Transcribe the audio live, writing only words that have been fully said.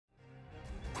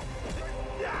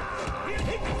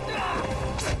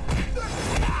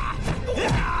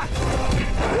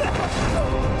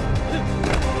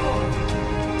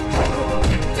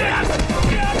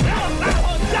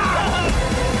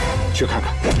去看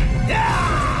看。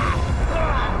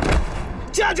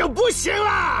这就不行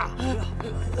了，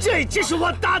这已经是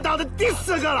我打倒的第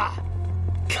4个了。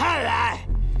看来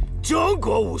中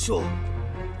国武术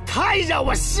太让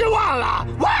我失望了！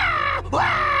哇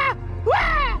哇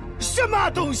哇！什么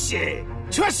东西？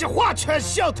全是花拳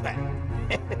绣腿。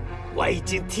我已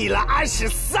经踢了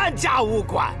23家武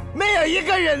馆，没有一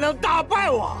个人能打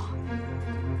败我。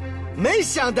没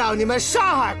想到你们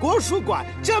上海国术馆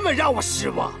这么让我失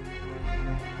望。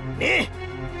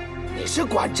你是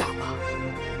馆长吗？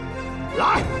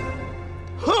来，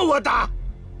和我打。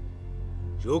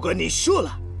如果你输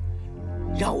了，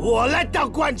让我来当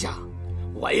馆长，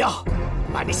我要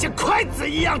把你像筷子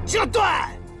一样折断。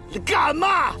你敢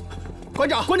吗？馆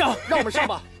长，让我们上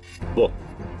吧。不，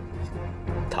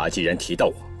他既然提到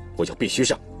我，我就必须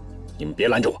上。你们别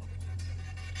拦着我。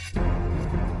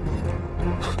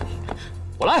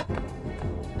我来。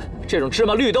这种芝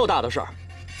麻绿豆大的事儿，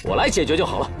我来解决就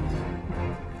好了。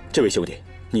这位兄弟，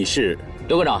你是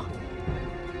刘馆长。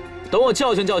等我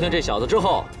教训教训这小子之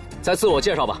后，再自我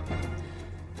介绍吧。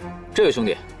这位兄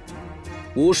弟，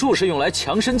武术是用来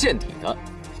强身健体的，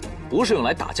不是用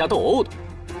来打架斗殴的。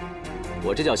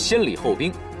我这叫先礼后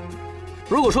兵。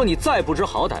如果说你再不知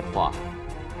好歹的话，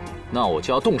那我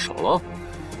就要动手喽。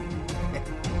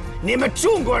你们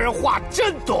中国人话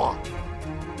真多，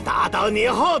打倒你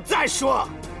后再说。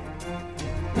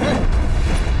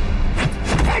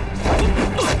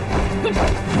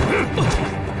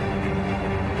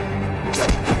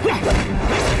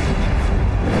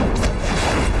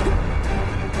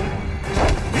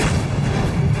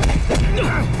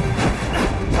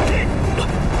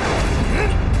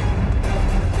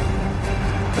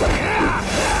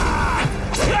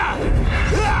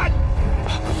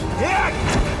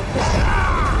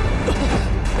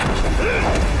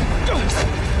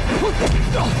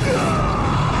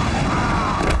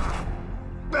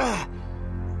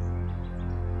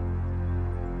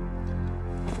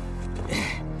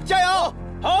加油！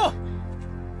好。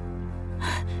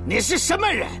你是什么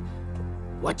人？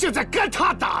我正在跟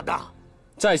他打呢。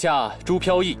在下朱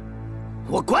飘逸。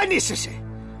我管你是谁，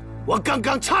我刚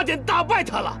刚差点打败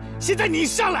他了，现在你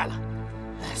上来了。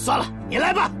算了，你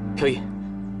来吧。飘逸，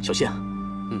小心啊。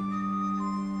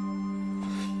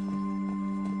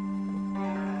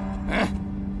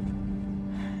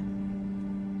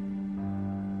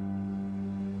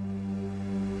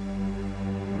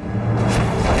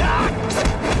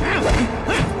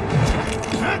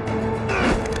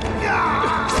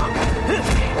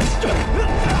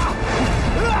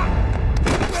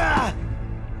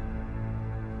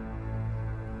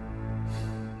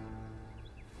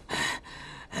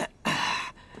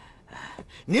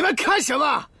你们看什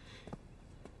么？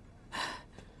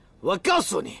我告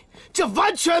诉你，这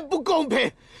完全不公平，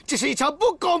这是一场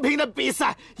不公平的比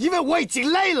赛，因为我已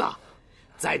经累了。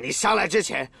在你上来之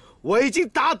前，我已经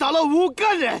打倒了5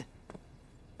个人。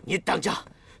你等着，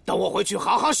等我回去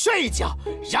好好睡一觉，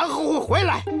然后我回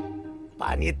来，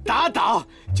把你打倒，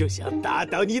就像打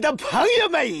倒你的朋友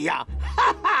们一样。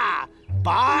哈哈，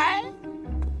拜。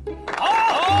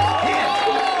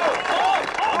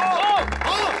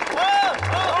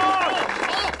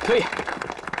可以。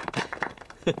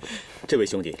这位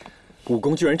兄弟，武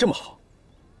功居然这么好。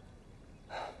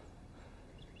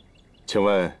请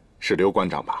问是刘馆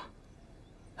长吧？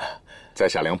在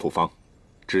下梁普方，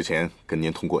之前跟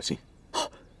您通过信。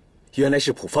原来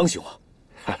是普方兄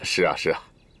啊！是啊，是啊。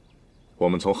我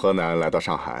们从河南来到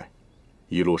上海，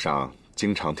一路上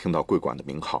经常听到贵馆的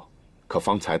名号，可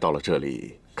方才到了这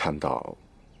里，看到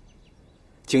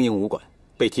经营武馆、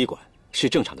被踢馆是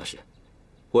正常的事。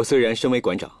我虽然身为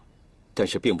馆长，但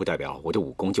是并不代表我的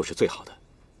武功就是最好的。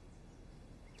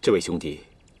这位兄弟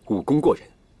武功过人，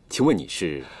请问你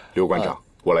是？刘馆长，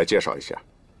我来介绍一下，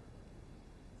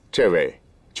这位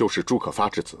就是朱可发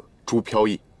之子朱飘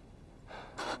逸。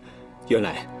原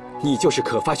来你就是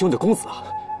可发兄的公子啊！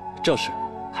正是。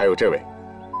还有这位，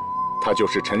他就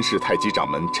是陈氏太极掌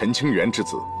门陈清源之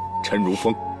子陈如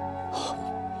风。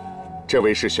这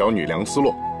位是小女梁思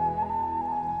洛。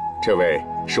这位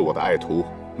是我的爱徒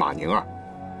马宁儿。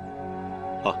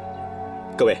好，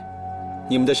各位，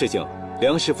你们的事情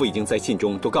梁师傅已经在信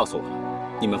中都告诉我了。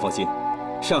你们放心，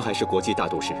上海是国际大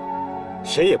都市，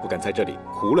谁也不敢在这里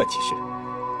胡乱起事。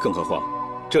更何况，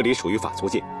这里属于法租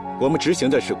界，我们执行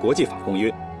的是国际法公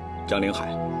约，张凌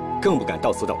海更不敢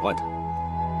到此捣乱的。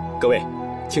各位，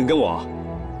请跟我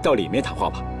到里面谈话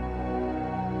吧。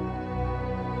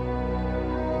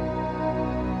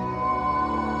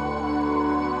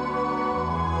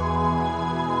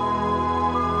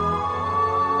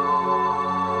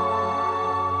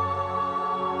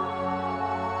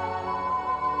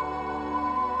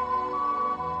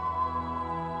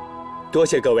多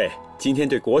谢各位今天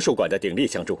对国术馆的鼎力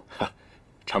相助。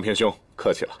长平兄，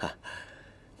客气了。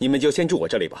你们就先住我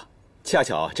这里吧。恰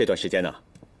巧这段时间呢，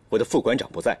我的副馆长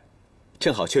不在，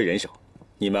正好缺人手。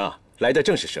你们啊，来的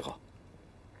正是时候。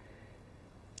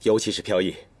尤其是飘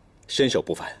逸，身手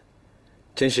不凡，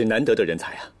真是难得的人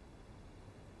才啊。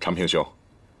长平兄，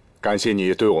感谢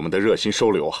你对我们的热心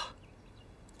收留啊。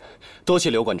多谢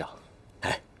刘馆长。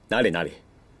哎，哪里，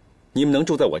你们能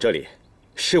住在我这里，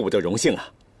是我的荣幸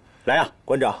啊。来啊，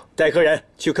馆长，带客人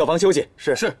去客房休息。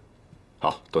是。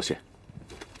好，多谢。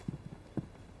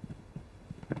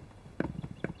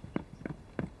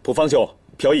普方兄，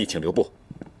飘逸，请留步。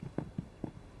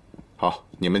好，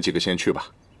你们几个先去吧。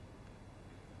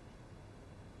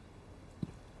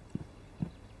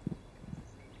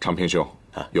长平兄，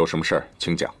有什么事儿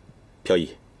请讲。飘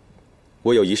逸，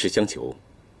我有一事相求，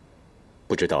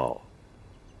不知道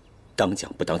当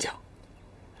讲不当讲。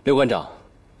刘馆长，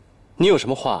你有什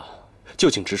么话就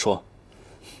请直说。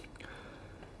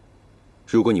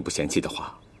如果你不嫌弃的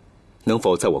话，能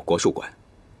否在我国术馆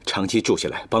长期住下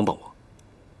来帮帮我？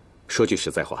说句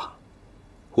实在话，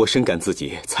我深感自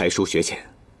己才疏学浅，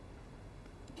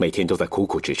每天都在苦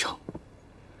苦支撑，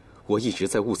我一直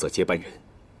在物色接班人。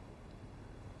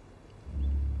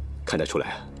看得出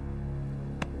来，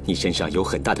你身上有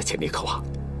很大的潜力可挖。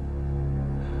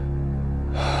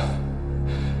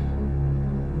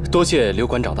多谢刘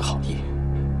馆长的好意，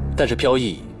但是飘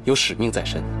逸有使命在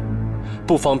身，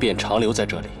不方便长留在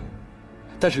这里。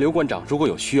但是刘馆长如果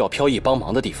有需要飘逸帮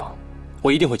忙的地方，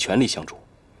我一定会全力相助。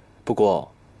不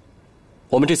过，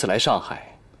我们这次来上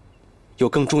海，有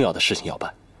更重要的事情要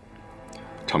办。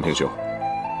长平兄，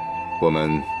我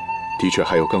们的确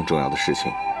还有更重要的事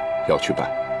情要去办。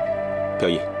飘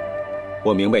逸，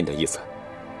我明白你的意思。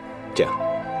这样，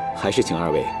还是请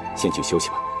二位先去休息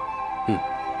吧。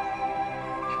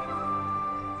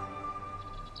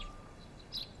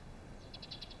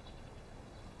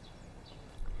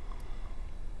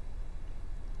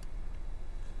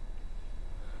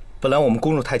本来我们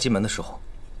攻入太极门的时候，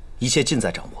一切尽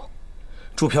在掌握。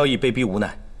朱飘逸被逼无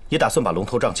奈，也打算把龙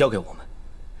头杖交给我们。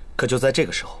可就在这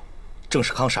个时候，郑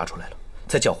世康杀出来了，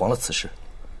才搅黄了此事。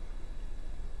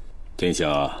天行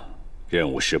啊，任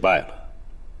务失败了，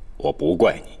我不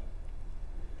怪你。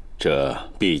这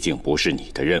毕竟不是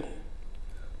你的任务。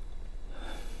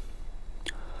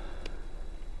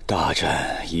大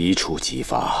战一触即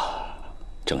发，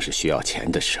正是需要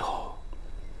钱的时候。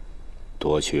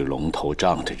夺取龙头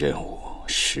杖的任务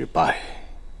失败，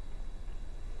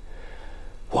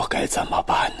我该怎么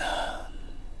办呢？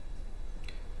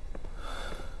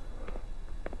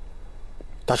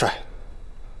大帅，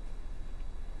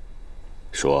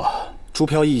说。朱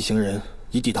飘逸一行人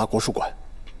已抵达国术馆。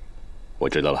我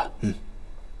知道了。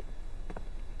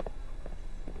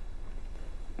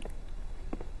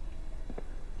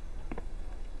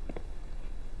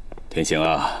天行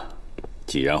啊，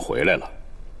既然回来了，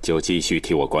就继续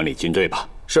替我管理军队吧。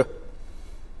是。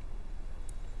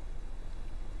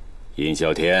尹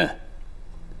啸天，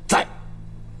在。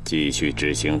继续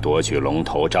执行夺取龙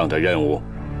头杖的任务。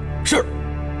是。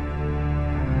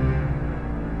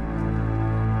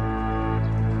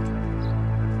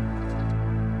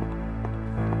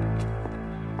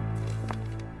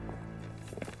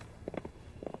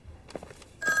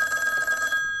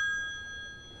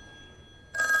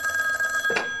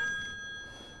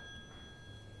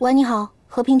喂，你好，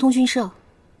和平通讯社。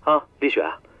啊，李雪，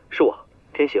是我，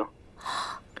天行。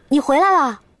你回来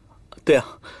了？对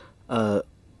啊，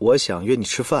我想约你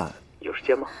吃饭，有时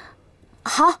间吗？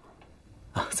好。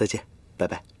啊，再见，拜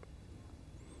拜。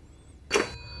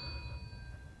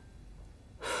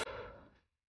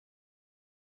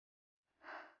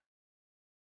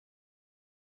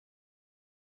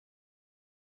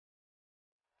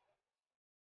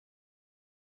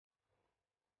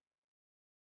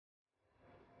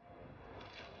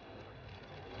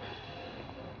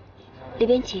里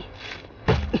边请。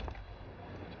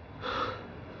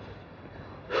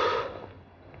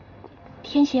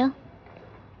天行，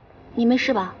你没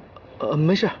事吧？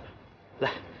没事。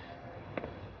来，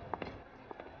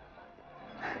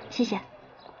谢谢。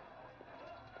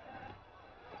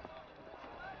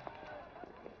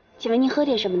请问您喝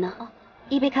点什么呢？哦，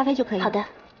一杯咖啡就可以了。好的。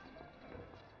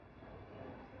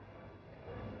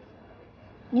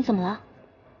你怎么了？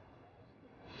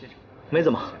没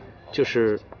怎么，就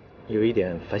是有一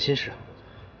点烦心事。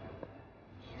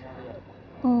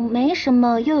没什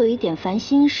么，又有一点烦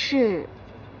心事，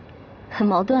很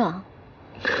矛盾啊。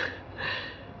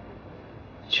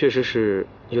确实是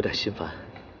有点心烦。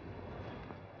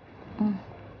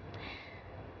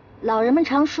老人们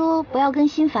常说不要跟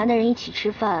心烦的人一起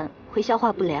吃饭，会消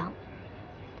化不良。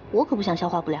我可不想消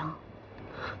化不良。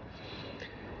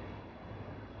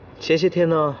前些天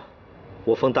呢，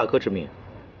我奉大哥之命，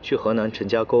去河南陈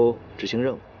家沟执行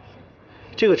任务。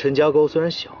这个陈家沟虽然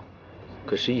小，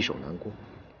可是易守难攻，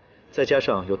再加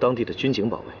上有当地的军警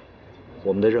保卫，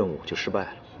我们的任务就失败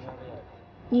了。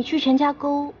你去陈家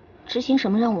沟执行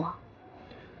什么任务啊？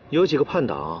有几个叛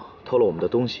党偷了我们的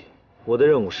东西，我的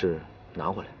任务是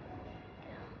拿回来。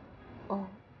哦，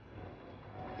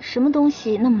什么东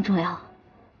西那么重要？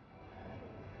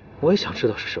我也想知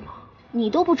道是什么。你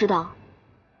都不知道？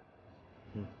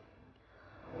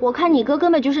我看你哥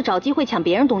根本就是找机会抢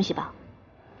别人东西吧。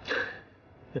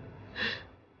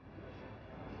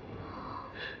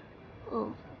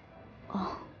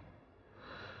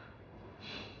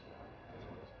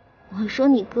我说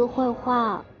你哥坏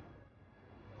话，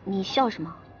你笑什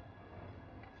么？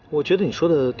我觉得你说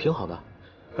的挺好的，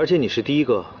而且你是第一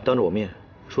个当着我面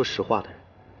说实话的人。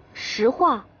实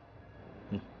话？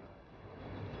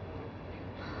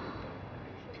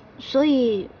所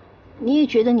以你也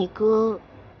觉得你哥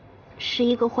是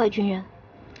一个坏军人？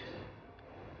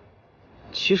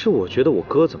其实我觉得我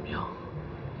哥怎么样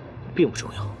并不重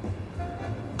要，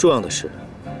重要的是，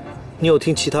你有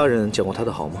听其他人讲过他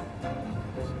的好吗？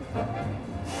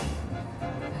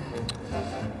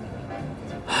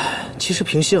其实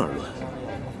平心而论，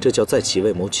这叫在其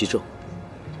位谋其政。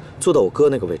做到我哥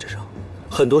那个位置上，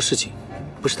很多事情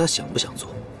不是他想不想做，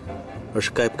而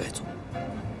是该不该做。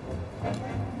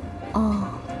哦，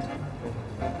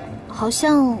好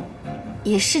像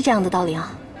也是这样的道理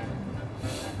啊。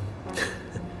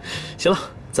行了，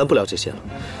咱不聊这些了。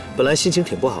本来心情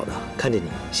挺不好的，看见你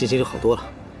心情就好多了。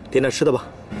点点吃的吧。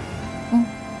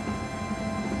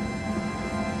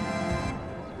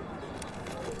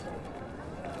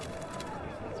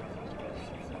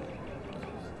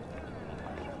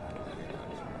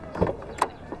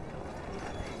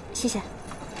谢谢。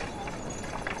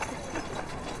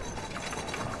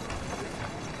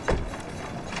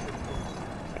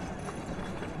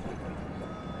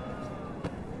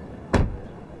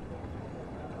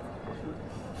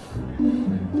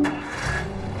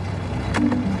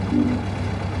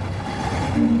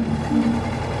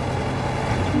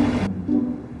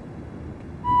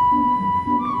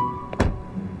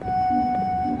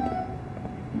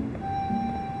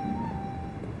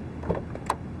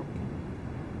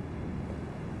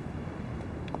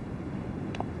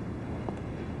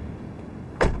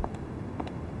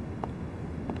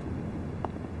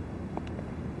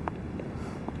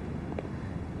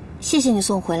谢谢你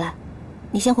送我回来，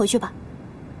你先回去吧。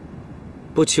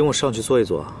不请我上去坐一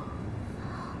坐啊？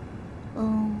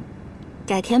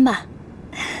改天吧。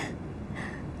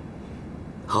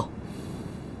好。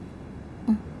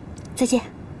再见。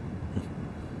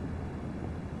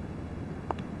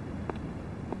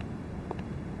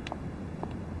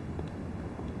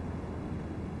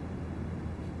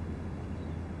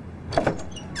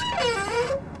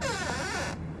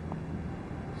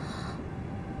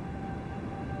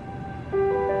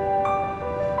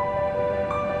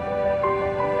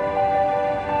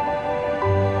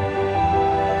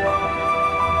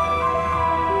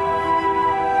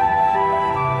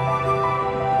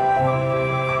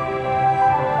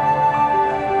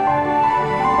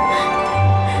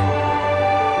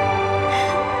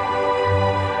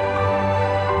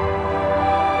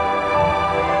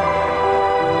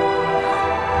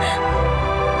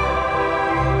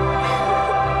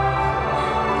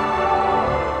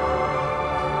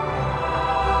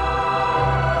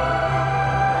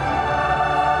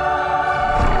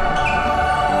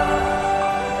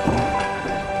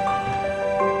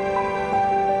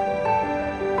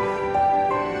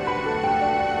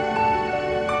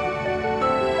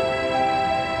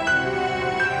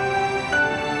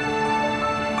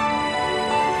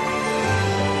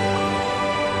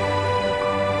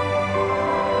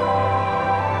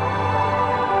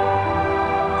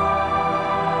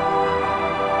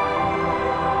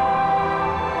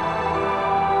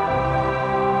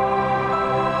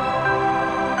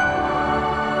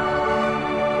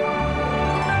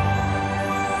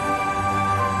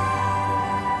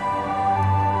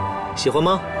喜欢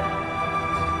吗？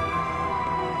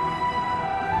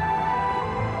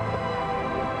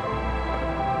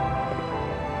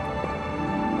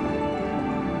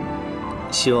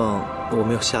希望我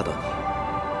没有吓到你。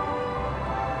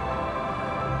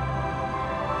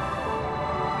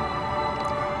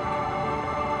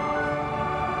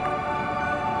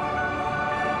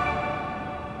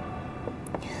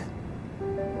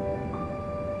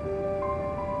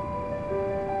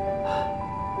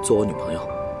做我女朋友。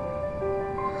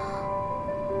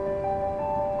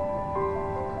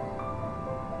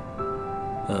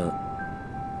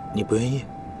你不愿意？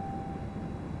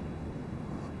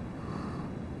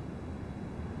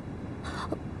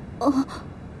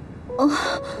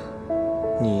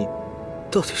你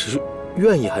到底是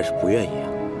愿意还是不愿意啊？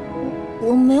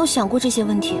我没有想过这些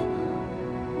问题。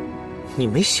你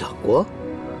没想过？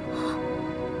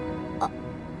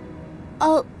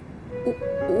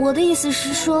我的意思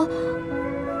是说，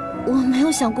我没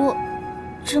有想过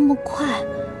这么快。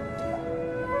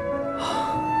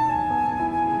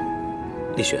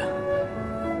丽雪，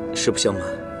实不相瞒，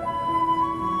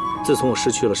自从我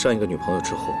失去了上一个女朋友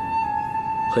之后，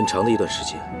很长的一段时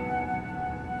间，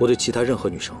我对其他任何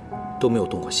女生都没有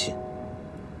动过心。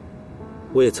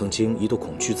我也曾经一度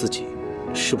恐惧自己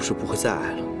是不是不会再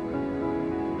爱了。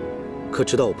可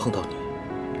直到我碰到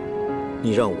你，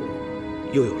你让我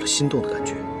又有了心动的感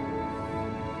觉，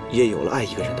也有了爱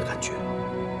一个人的感觉。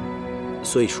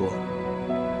所以说，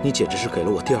你简直是给了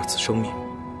我第二次生命。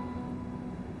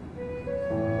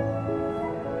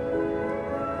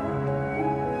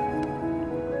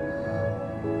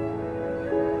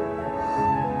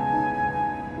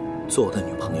做我的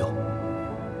女朋友，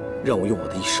让我用我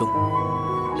的一生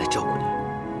来照顾你，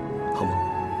好吗？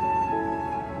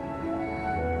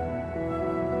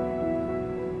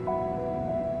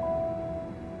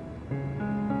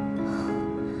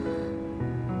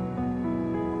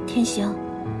天行，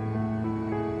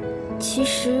其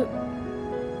实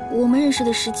我们认识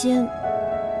的时间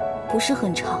不是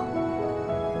很长，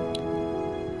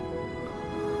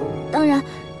当然，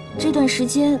这段时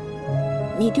间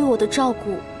你对我的照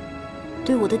顾，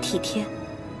对我的体贴，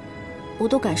我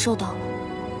都感受到了。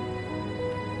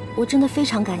我真的非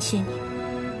常感谢你。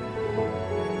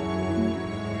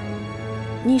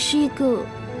你是一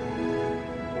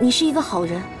个好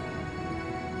人，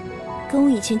跟我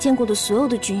以前见过的所有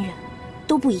的军人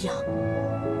都不一样。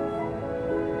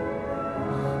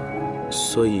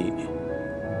所以，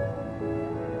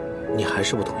你还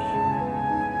是不同意？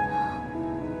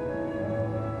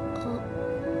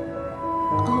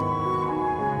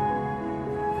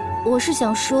我是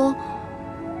想说，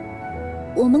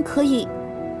我们可以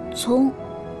从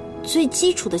最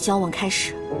基础的交往开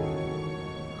始。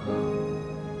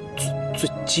最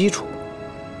基础？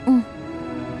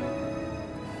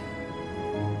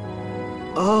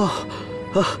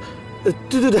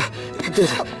对，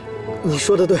你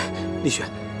说的对，丽雪，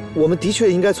我们的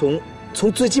确应该从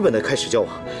最基本的开始交往。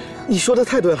你说的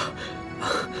太对了。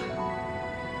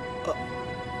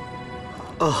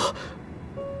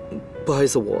不好意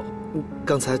思，我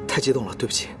刚才太激动了，对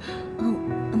不起。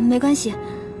没关系。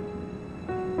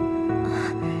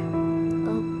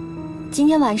今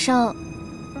天晚上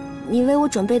你为我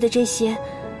准备的这些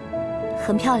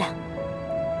很漂亮，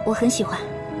我很喜欢。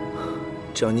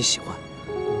只要你喜欢，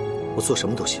我做什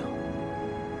么都行。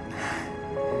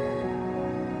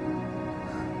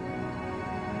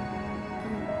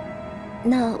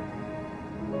那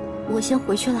我先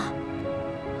回去了。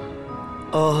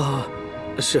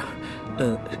是，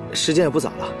时间也不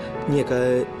早了，你也该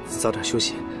早点休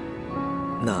息。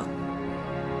那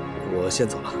我先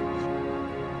走了。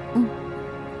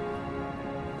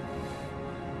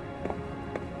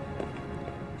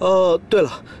对了，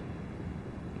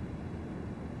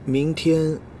明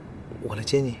天我来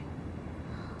接你。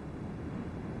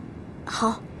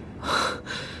好。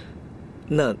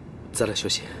那早点休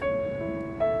息。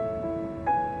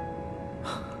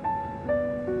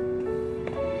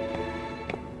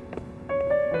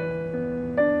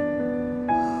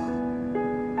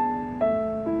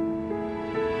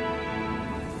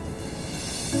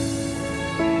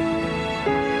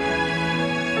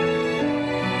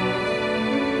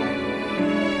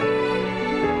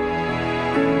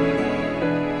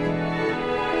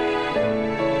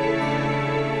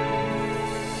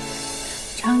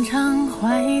常常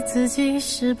怀疑自己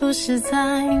是不是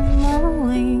在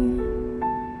梦里，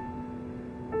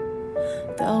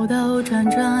兜兜转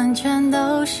转全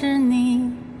都是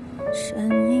你身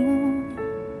影。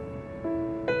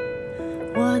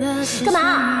我的干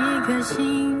嘛？一颗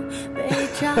心被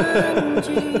占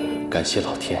据。感谢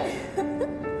老天，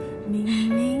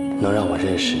能让我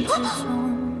认识你，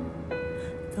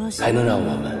还能让我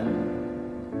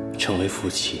们成为夫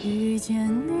妻。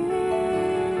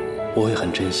我会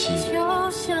很珍惜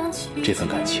这份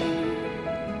感情，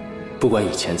不管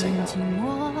以前怎样，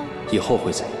以后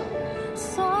会怎样，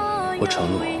我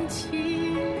承诺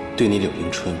对你柳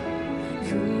迎春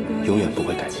永远不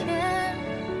会改变。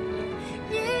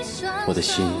我的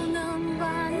心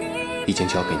已经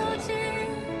交给你了，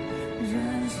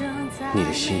你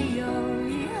的心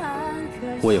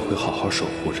我也会好好守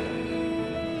护着。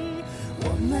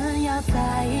我们要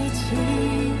在一起，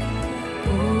不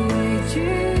畏惧。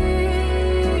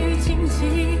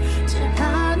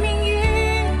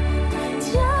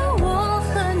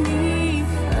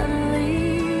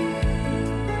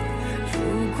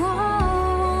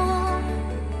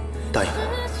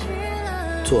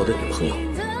朋友，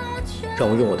让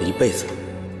我用我的一辈子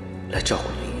来照顾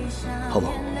你，好吗？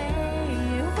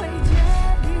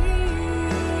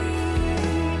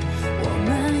我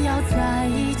们要在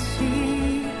一起。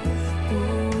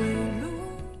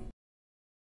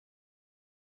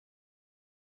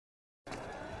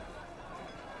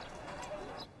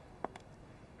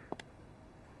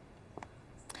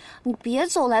你别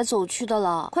走来走去的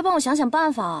了，快帮我想想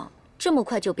办法。这么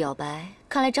快就表白，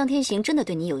看来张天行真的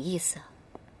对你有意思。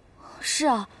是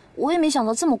啊，我也没想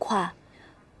到这么快。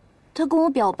他跟我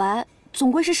表白，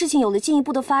总归是事情有了进一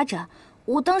步的发展。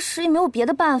我当时也没有别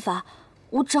的办法，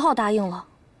我只好答应了。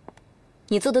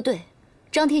你做得对，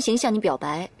张天行向你表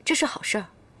白，这是好事儿。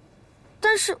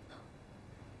但是，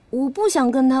我不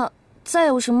想跟他再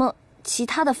有什么其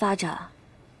他的发展。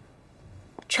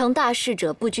成大事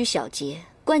者不拘小节，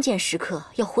关键时刻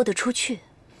要豁得出去。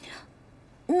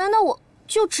难道我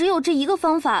就只有这一个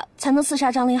方法才能刺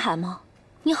杀张林海吗？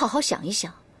你好好想一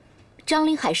想，张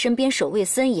林海身边守卫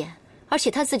森严，而且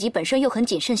他自己本身又很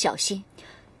谨慎小心。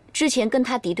之前跟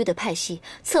他敌对的派系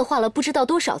策划了不知道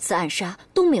多少次暗杀，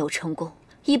都没有成功，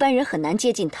一般人很难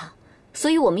接近他。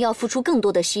所以我们要付出更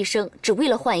多的牺牲，只为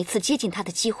了换一次接近他的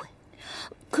机会。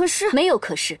可是没有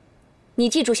可是，你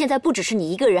记住，现在不只是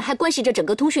你一个人，还关系着整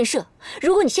个通讯社。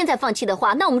如果你现在放弃的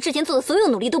话，那我们之前做的所有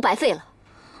努力都白费了。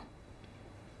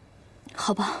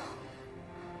好吧，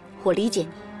我理解你，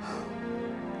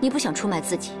你不想出卖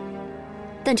自己，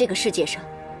但这个世界上，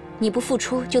你不付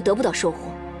出就得不到收获。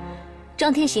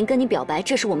张天行跟你表白，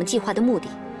这是我们计划的目的，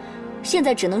现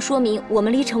在只能说明我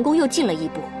们离成功又近了一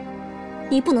步。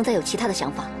你不能再有其他的想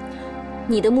法了，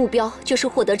你的目标就是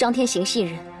获得张天行信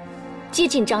任，接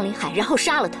近张林海，然后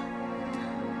杀了他。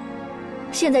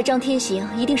现在张天行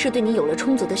一定是对你有了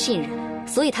充足的信任，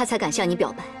所以他才敢向你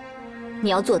表白。你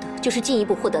要做的就是进一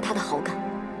步获得他的好感。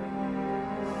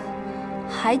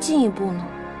还进一步呢？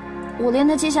我连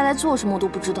他接下来做什么都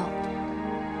不知道。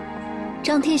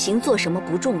张天行做什么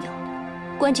不重要，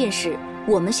关键是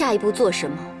我们下一步做什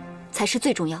么才是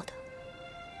最重要的，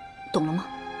懂了吗？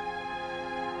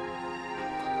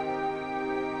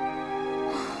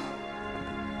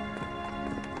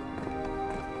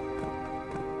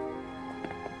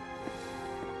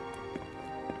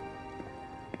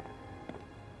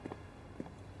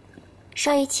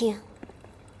少爷请。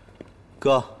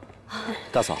哥，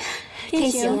大嫂，天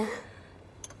行，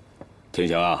天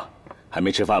行啊，还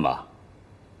没吃饭吧？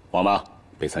王妈，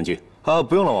备餐具。啊，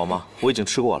不用了，王妈，我已经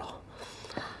吃过了。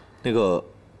那个，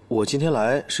我今天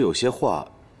来是有些话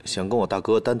想跟我大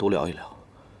哥单独聊一聊。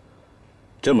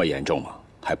这么严重吗？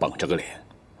还绷着个脸。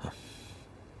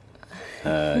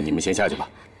你们先下去吧。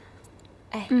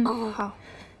哎，好。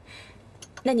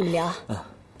那你们聊。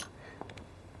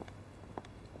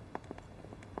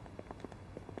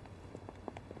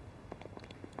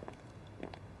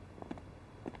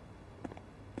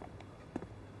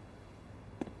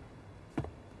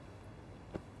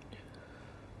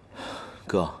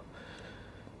哥，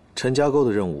陈家沟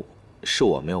的任务是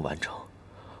我没有完成，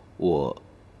我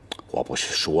不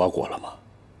是说过了吗？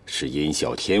是殷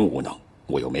小天无能，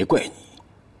我又没怪你。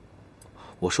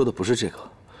我说的不是这个。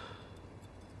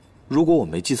如果我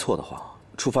没记错的话，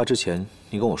出发之前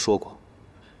你跟我说过，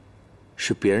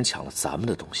是别人抢了咱们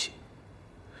的东西。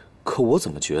可我怎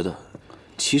么觉得，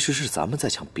其实是咱们在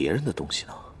抢别人的东西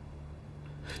呢？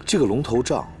这个龙头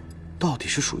账，到底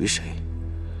是属于谁？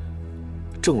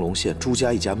正龙县朱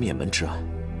家一家灭门之案，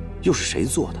又是谁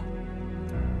做的？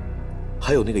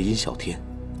还有那个殷小天，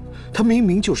他明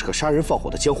明就是个杀人放火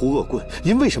的江湖恶棍，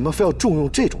您为什么非要重用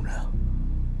这种人啊？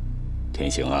天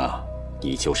行啊，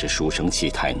你就是书生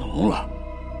气太浓了。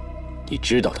你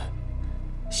知道的，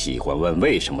喜欢问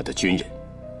为什么的军人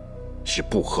是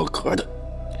不合格的。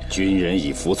军人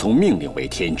以服从命令为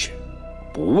天职，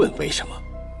不问为什么。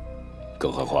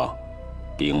更何况，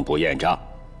兵不厌诈，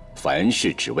凡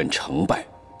事只问成败，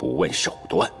不问手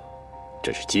段，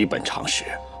这是基本常识。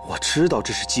我知道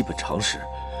这是基本常识，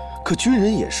可军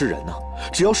人也是人啊，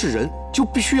只要是人，就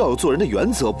必须要有做人的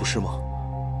原则，不是吗？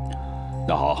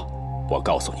那好，我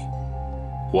告诉你，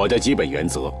我的基本原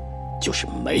则就是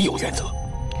没有原则。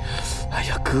哎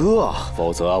呀，哥，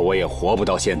否则我也活不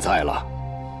到现在了。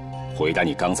回答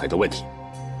你刚才的问题。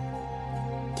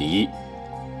第一，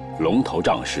龙头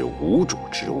账是无主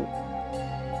之物，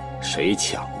谁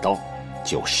抢到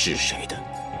就是谁的。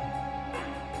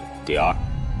第二，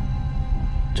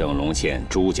正龙县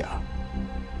朱家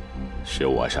是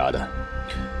我杀的。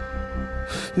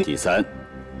第三，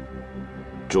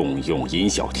重用殷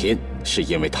小天是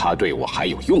因为他对我还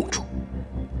有用处，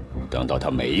等到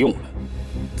他没用了，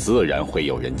自然会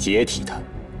有人接替他。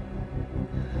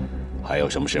还有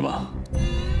什么事吗？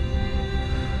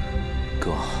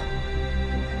哥，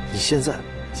你现在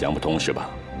想不通是吧？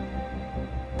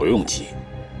不用急，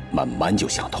慢慢就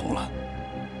想通了。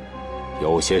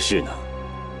有些事呢，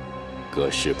哥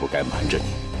是不该瞒着你，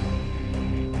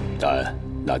但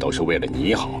那都是为了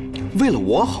你好。为了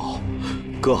我好，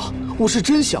哥，我是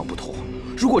真想不通。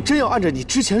如果真要按照你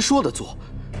之前说的做，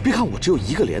别看我只有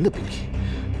1个连的兵力，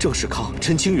郑世康、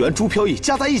陈清源、朱飘逸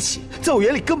加在一起，在我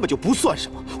眼里根本就不算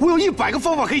什么。我有100个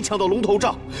方法可以抢到龙头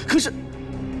杖，可是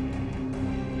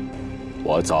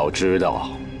我早知道，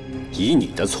以你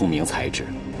的聪明才智，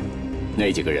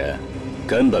那几个人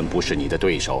根本不是你的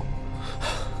对手。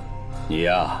你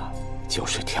呀，就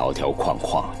是条条框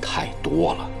框太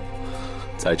多了，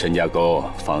在陈家沟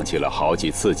放弃了好几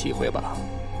次机会吧。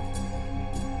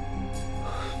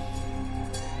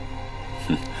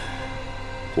哼，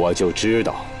我就知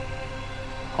道。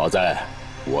好在，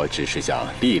我只是想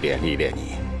历练历练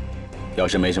你。要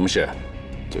是没什么事，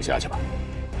就下去吧。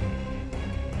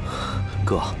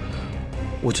哥，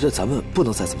我觉得咱们不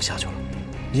能再这么下去了，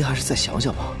您还是再想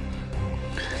想吧。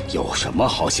有什么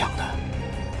好想的？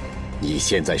你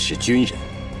现在是军人，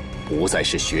不再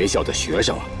是学校的学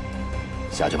生了。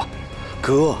下去吧。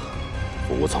哥，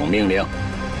服从命令。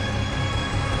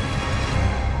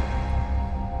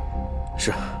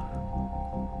是。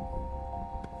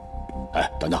哎，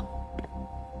等等，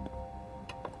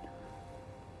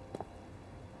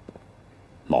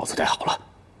帽子戴好了。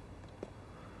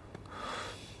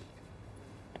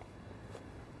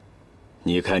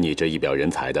你看你这一表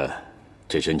人才的，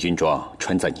这身军装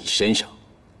穿在你身上，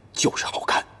就是好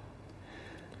看。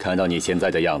看到你现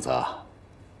在的样子啊，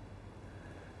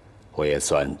我也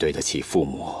算对得起父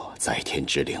母在天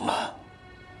之灵了。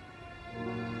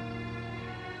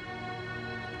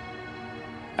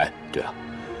哎，对了，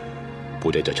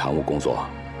部队的常务工作，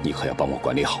你可要帮我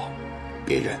管理好，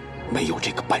别人没有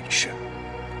这个本事。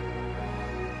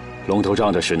龙头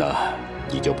杖的事呢，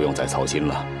你就不用再操心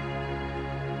了。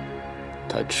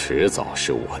他迟早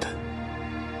是我的。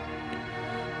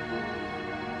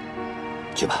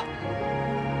去吧。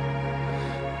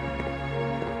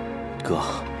哥，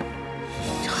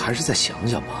你还是再想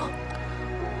想吧。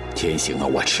天醒了，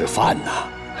我吃饭呢。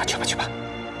去吧，去吧。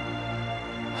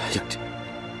哎呀，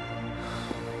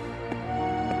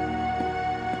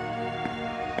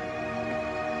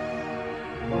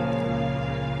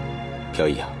飘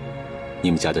逸啊，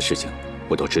你们家的事情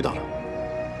我都知道了，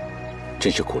真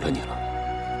是苦了你了。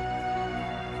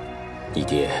你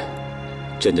爹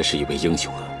真的是一位英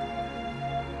雄啊！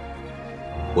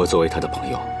我作为他的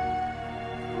朋友，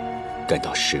感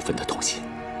到十分的痛心。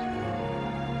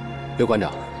刘馆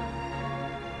长，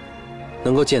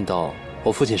能够见到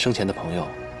我父亲生前的朋友，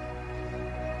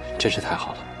真是太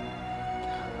好了。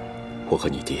我和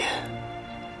你爹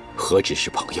何止是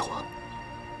朋友啊！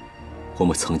我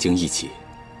们曾经一起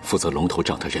负责龙头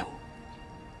杖的任务。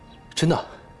真的？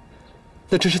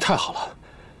那真是太好了。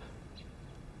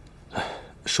哎，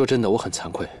说真的，我很惭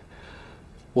愧，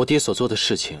我爹所做的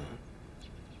事情，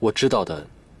我知道的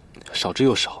少之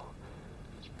又少，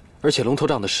而且龙头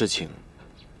杖的事情，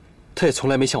他也从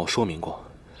来没向我说明过，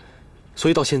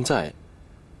所以到现在，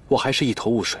我还是一头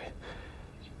雾水。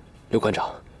刘馆长，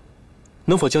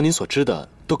能否将您所知的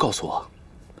都告诉我？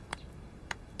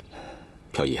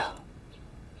飘逸啊，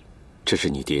这是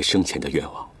你爹生前的愿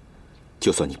望，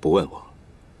就算你不问我，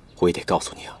我也得告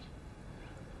诉你啊。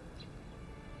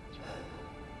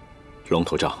龙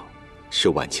头杖是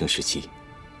晚清时期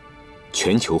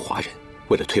全球华人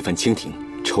为了推翻清廷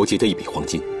筹集的一笔黄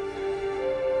金，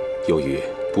由于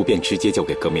不便直接交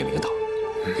给革命领导，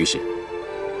于是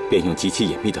便用极其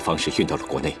隐秘的方式运到了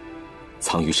国内，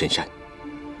藏于深山。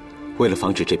为了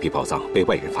防止这批宝藏被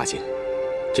外人发现，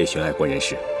这群爱国人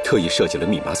士特意设计了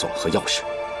密码锁和钥匙。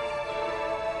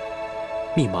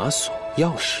密码锁、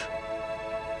钥匙？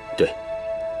对，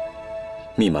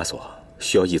密码锁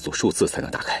需要一组数字才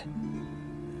能打开，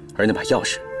而那把钥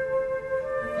匙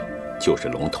就是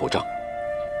龙头杖。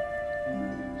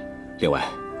另外，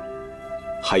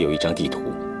还有一张地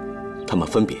图，他们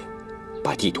分别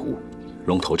把地图、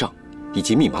龙头杖以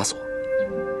及密码锁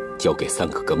交给3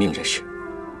个革命人士，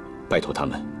拜托他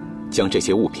们将这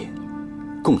些物品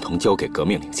共同交给革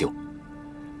命领袖。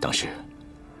当时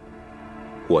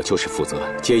我就是负责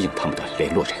接应他们的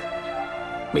联络人，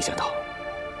没想到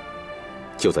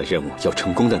就在任务要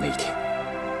成功的那一天，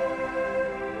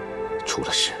出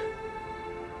了事。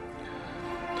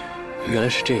原来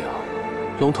是这样，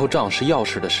龙头杖是钥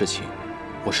匙的事情，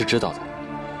我是知道的。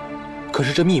可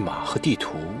是这密码和地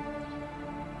图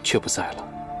却不在了。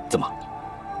怎么？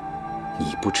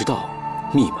你不知道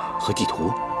密码和地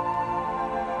图？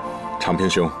长平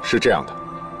兄，是这样的，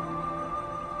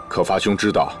可发兄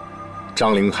知道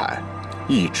张凌海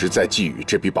一直在觊觎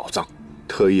这笔宝藏，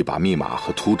特意把密码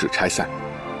和图纸拆散，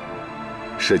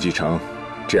设计成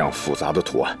这样复杂的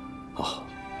图案。哦，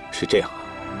是这样啊。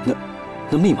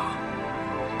那密码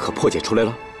可破解出来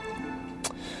了？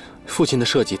父亲的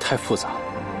设计太复杂，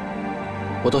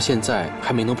我到现在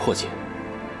还没能破解。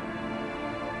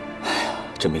哎呀，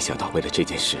真没想到为了这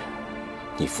件事，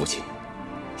你父亲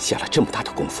下了这么大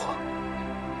的功夫。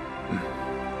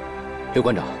刘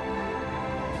馆长，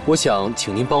我想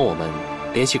请您帮我们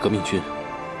联系革命军。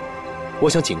我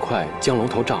想尽快将龙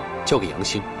头杖交给杨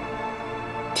兴，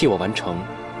替我完成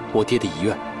我爹的遗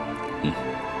愿。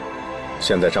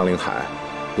现在张灵海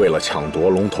为了抢夺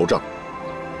龙头杖，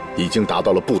已经达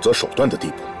到了不择手段的地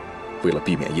步。为了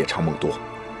避免夜长梦多，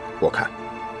我看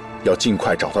要尽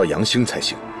快找到杨兴才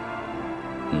行。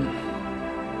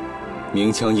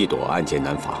明枪易躲，暗箭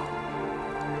难防。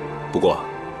不过，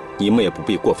你们也不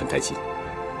必过分担心。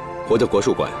我的国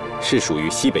术馆是属于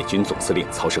西北军总司令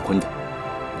曹世坤的，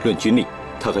论军力，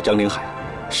他和张灵海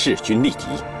势均力敌，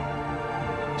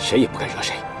谁也不敢惹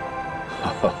谁。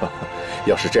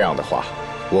要是这样的话，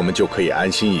我们就可以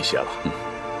安心一些了。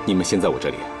你们先在我这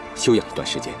里休养一段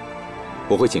时间，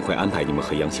我会尽快安排你们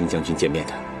和杨兴将军见面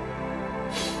的。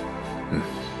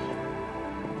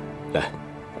来，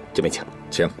这边请。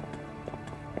请。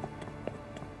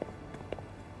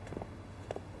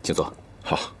请坐。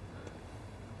好。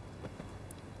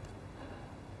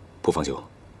蒲方兄，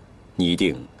你一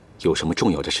定有什么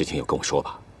重要的事情要跟我说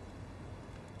吧？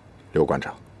刘馆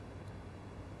长，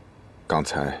刚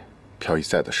才飘逸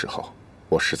在的时候，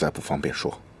我实在不方便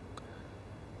说。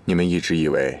你们一直以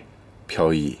为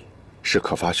飘逸是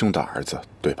可发兄的儿子，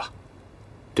对吧？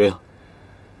对啊。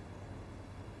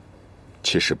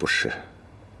其实不是。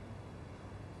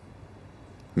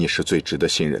你是最值得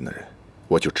信任的人，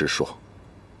我就直说。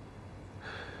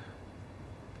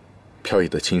飘逸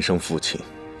的亲生父亲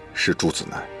是朱子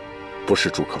南，不是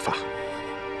朱可发。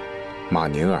马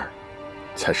宁儿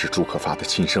才是朱可发的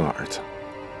亲生儿子。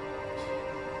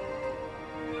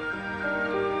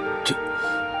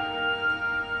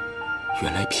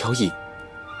原来飘逸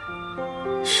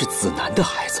是子南的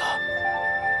孩子。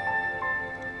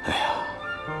哎呀，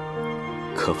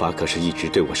可发可是一直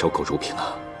对我守口如瓶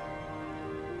啊。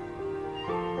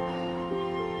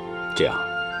这样，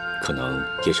可能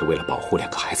也是为了保护两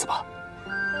个孩子吧。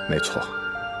没错。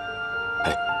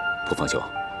哎，蒲方兄，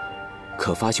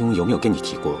可发兄有没有跟你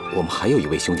提过，我们还有一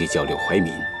位兄弟叫柳怀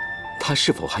民，他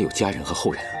是否还有家人和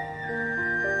后人？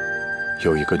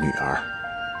有一个女儿。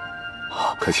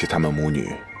可惜他们母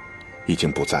女已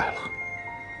经不在了。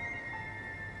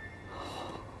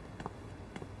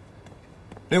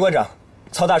刘馆长，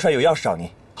曹大帅有要事找您。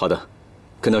好的，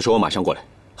跟他说我马上过来。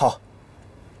好。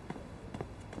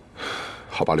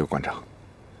好吧，刘馆长，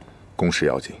公事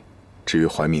要紧，至于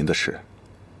怀民的事，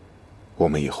我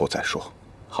们以后再说。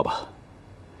好吧，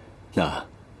那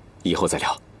以后再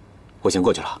聊，我先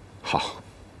过去了。好。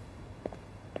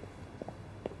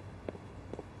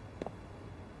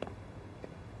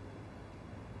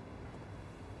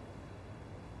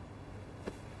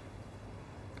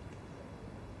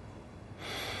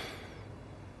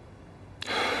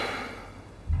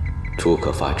朱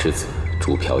可发之子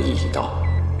朱飘逸已到，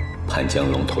盼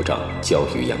将龙头杖交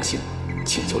于杨兴，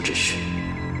请求指示。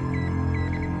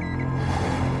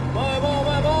卖报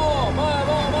卖报卖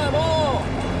报卖报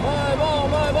卖报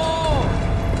卖报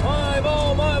卖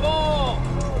报卖报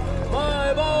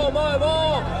卖报卖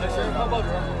报，先生看报纸。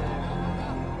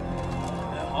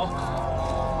哎，好。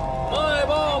卖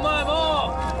报卖报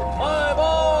卖报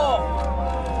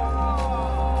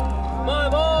卖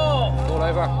报，给我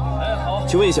来一份。哎，好。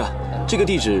请问一下，这个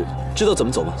地址知道怎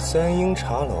么走吗？三英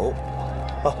茶楼，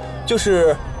啊，就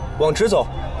是往直走，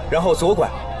然后左拐，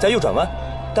再右转弯，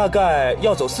大概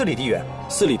要走4里地远。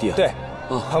4里地啊？对，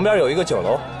旁边有一个酒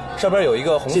楼，上边有一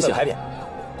个红色牌匾。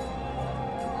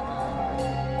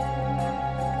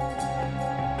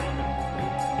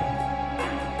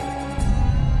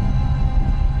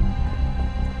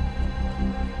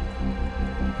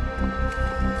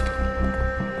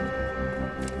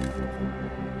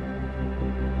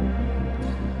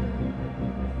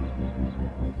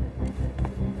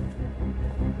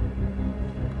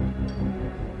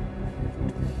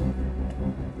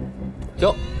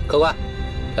哟，客官，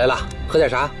来了，喝点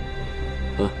啥？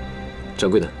掌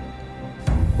柜的，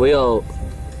我要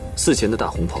4钱的大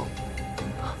红袍。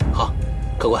好，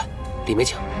客官，里面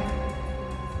请。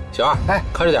小二，哎，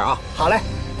看着点啊。好嘞。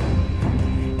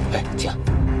哎，请。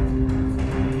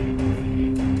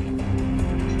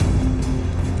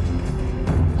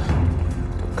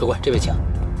客官，这位请。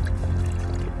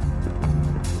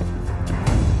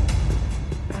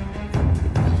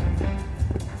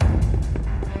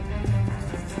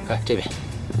哎，这边。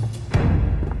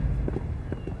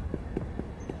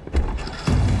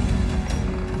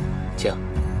请。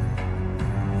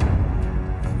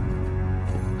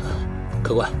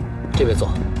客官，这边坐。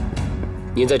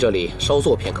您在这里稍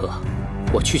坐片刻，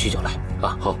我去就来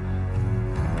啊。好。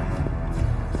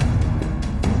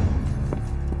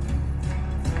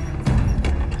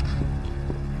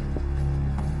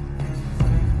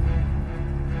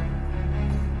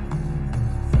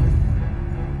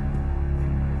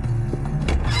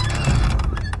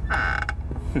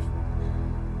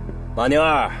马宁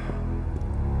儿，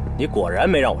你果然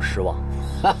没让我失望。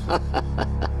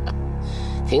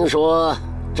听说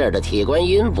这儿的铁观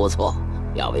音不错，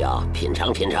要不要品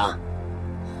尝品尝？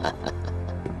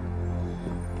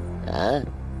啊？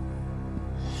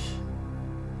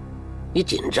你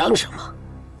紧张什么？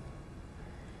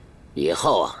以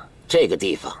后啊，这个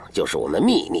地方就是我们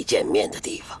秘密见面的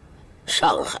地方。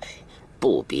上海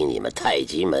不比你们太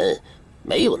极门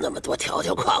没有那么多条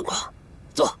条框框。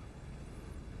坐。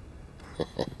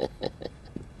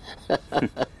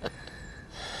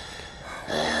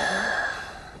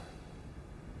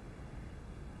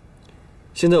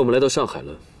现在我们来到上海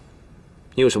了，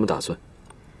你有什么打算？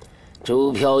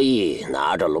朱飘逸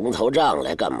拿着龙头杖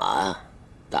来干嘛？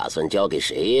打算交给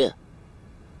谁呀？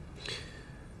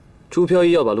朱飘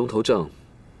逸要把龙头杖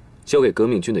交给革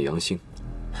命军的杨兴。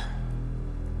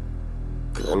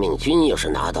革命军要是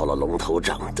拿到了龙头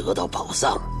杖，得到宝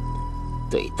藏，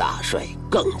对大帅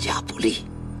更加不利。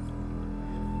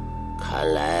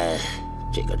看来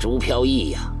这个朱飘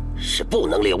逸呀，是不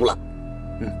能留了。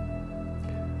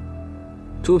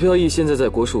朱飘逸现在在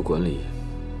国术馆里，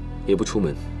也不出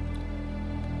门，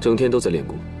整天都在练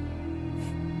功。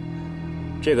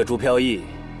这个朱飘逸，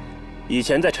以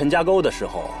前在陈家沟的时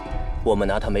候，我们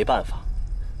拿他没办法，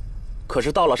可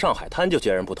是到了上海滩就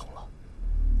截然不同了。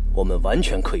我们完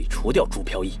全可以除掉朱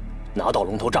飘逸，拿到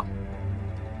龙头杖。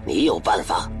你有办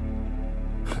法？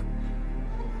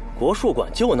国术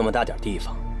馆就那么大点地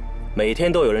方，每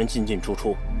天都有人进进出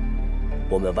出，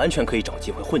我们完全可以找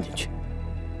机会混进去。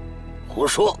胡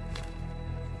说！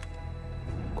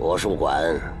国术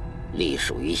馆隶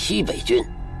属于西北军，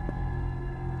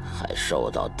还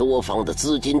受到多方的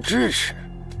资金支持。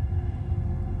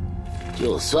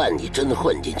就算你真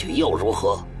混进去又如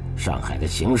何？上海的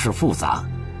形势复杂，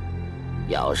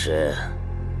要是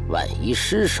万一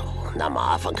失手，那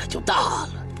麻烦可就大了。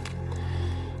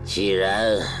既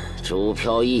然朱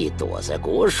飘逸躲在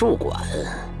国术馆，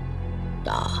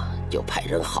那就派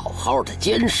人好好的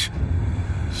监视。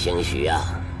兴许啊，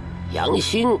杨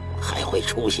兴还会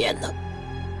出现呢。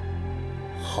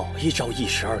好一招一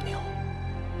石二鸟，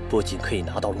不仅可以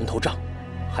拿到龙头杖，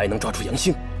还能抓住杨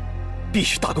兴，必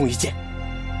是大功一件。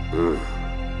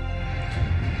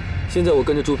现在我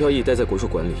跟着朱飘逸待在国术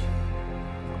馆里，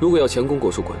如果要强攻国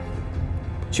术馆，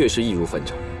确实易如反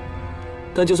掌。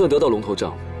但就算得到龙头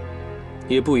杖，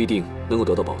也不一定能够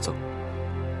得到宝藏。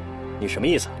你什么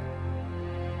意思？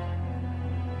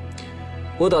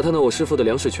我打探到我师父的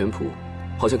梁氏拳谱，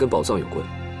好像跟宝藏有关，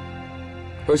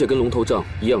而且跟龙头杖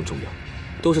一样重要，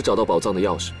都是找到宝藏的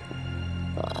钥匙。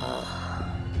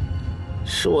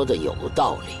说的有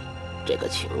道理，这个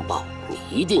情报你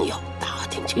一定要打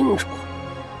听清楚。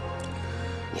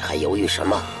你还犹豫什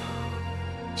么？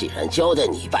既然交代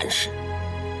你办事，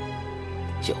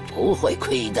就不会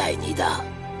亏待你的。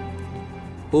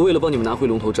我为了帮你们拿回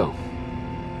龙头杖，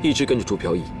一直跟着朱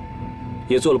飘逸，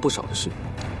也做了不少的事。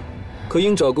可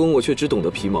鹰爪功我却只懂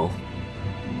得皮毛。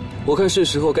我看是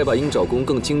时候该把鹰爪功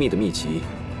更精密的秘籍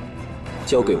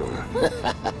交给我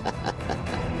了。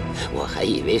我还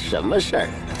以为什么事儿？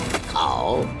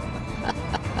好。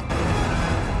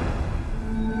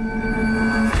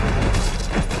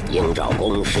鹰爪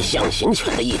功是象形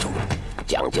拳的一种，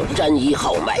讲究沾衣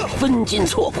号脉、分筋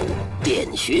错骨、点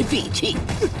穴闭气。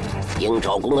鹰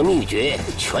爪功的秘诀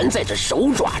全在这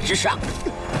手爪之上，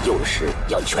用时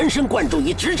要全神贯注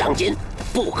于指掌间，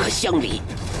不可相离，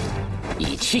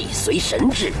以气随神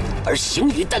志而行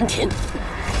于丹田，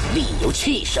力由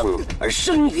气生而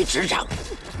生于指掌，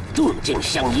动静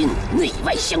相因，内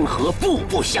外相合，步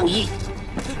步相依。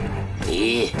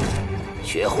你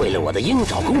学会了我的鹰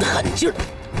爪功的狠劲儿，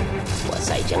我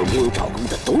再将鹰爪功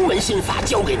的独门心法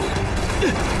教给你。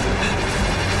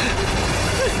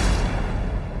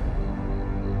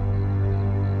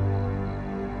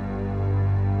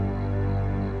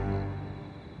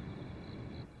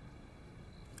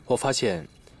我发现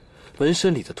纹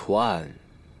身里的图案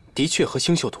的确和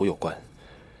星宿图有关，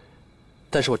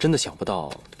但是我真的想不到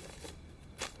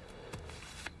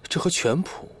这和拳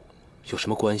谱有什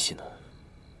么关系呢？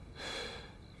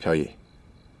飘逸，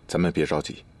咱们别着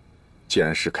急，既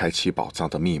然是开启宝藏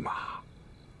的密码，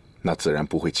那自然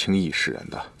不会轻易示人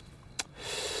的。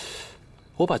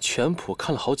我把拳谱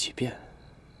看了好几遍，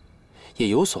也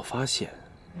有所发现。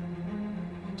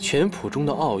拳谱中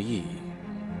的奥义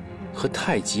和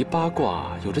太极八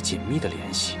卦有着紧密的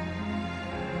联系，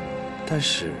但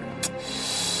是，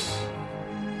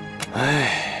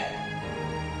哎，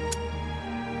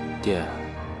爹，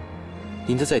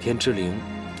您的在天之灵，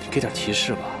给点提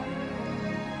示吧。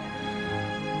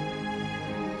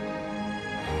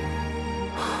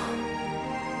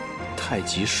太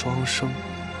极双生，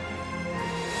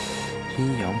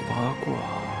阴阳八卦，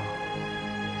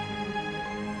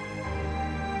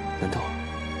难道？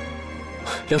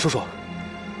梁叔叔，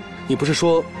你不是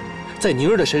说在宁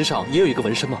儿的身上也有一个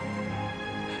纹身吗？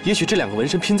也许这两个纹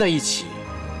身拼在一起，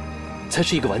才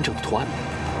是一个完整的图案呢。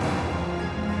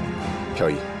飘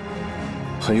逸，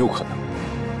很有可能。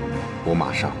我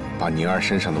马上把宁儿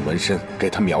身上的纹身给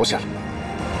她描下来。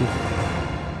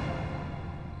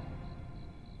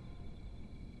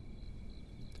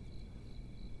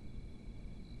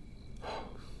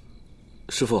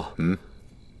师傅，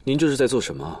您这是在做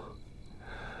什么？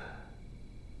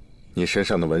你身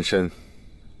上的纹身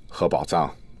和宝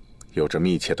藏有着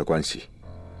密切的关系，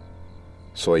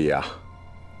所以啊，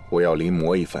我要临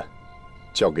摹一份，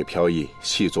交给飘逸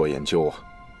细做研究啊。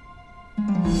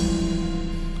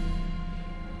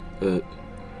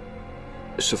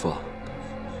师傅，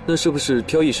那是不是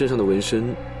飘逸身上的纹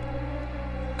身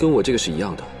跟我这个是一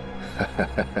样的？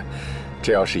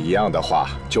这要是一样的话，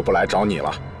就不来找你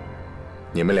了。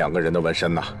你们两个人的纹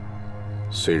身呐，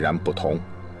虽然不同，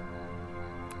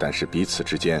但是彼此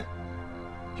之间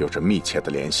有着密切的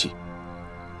联系。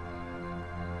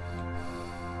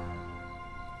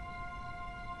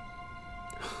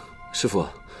师傅，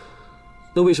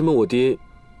那为什么我爹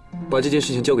把这件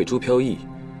事情交给朱飘逸，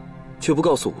却不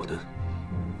告诉我呢？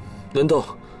难道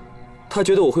他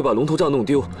觉得我会把龙头杖弄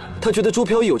丢？他觉得朱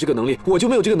飘逸有这个能力，我就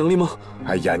没有这个能力吗？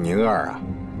哎呀，宁儿啊，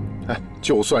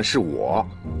就算是我，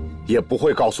也不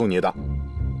会告诉你的，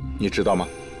你知道吗？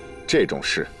这种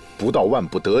事不到万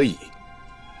不得已，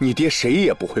你爹谁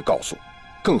也不会告诉。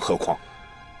更何况，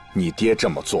你爹这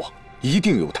么做一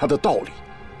定有他的道理。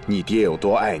你爹有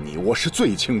多爱你，我是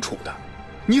最清楚的。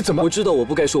你怎么？我知道我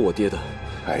不该说我爹的，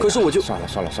可是我就……算了，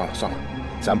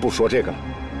咱不说这个了。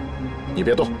你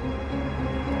别动。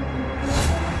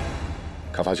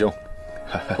开发兄，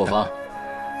伯方，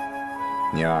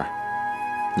宁儿，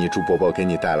你朱伯伯给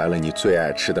你带来了你最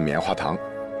爱吃的棉花糖，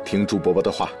听朱伯伯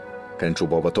的话，跟朱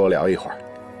伯伯多聊一会儿。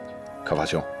开发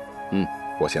兄，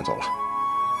我先走了。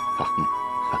好，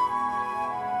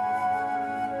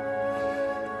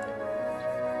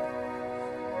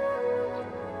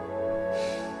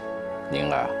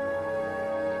宁儿，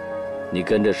你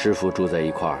跟着师傅住在一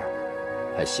块儿，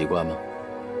还习惯吗？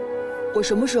我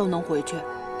什么时候能回去？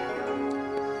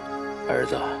儿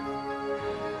子，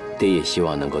爹也希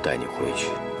望能够带你回去，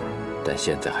但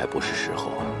现在还不是时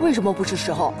候啊。为什么不是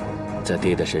时候？在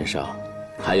爹的身上，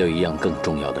还有一样更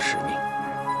重要的使命，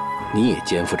你也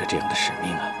肩负着这样的使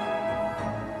命啊。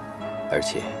而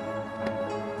且，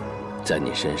在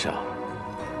你身上，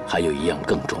还有一样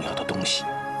更重要的东西。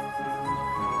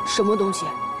什么东西？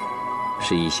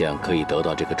是一项可以得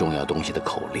到这个重要东西的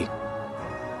口令。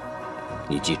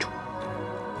你记住，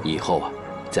以后啊，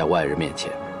在外人面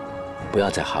前，不要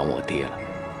再喊我爹了，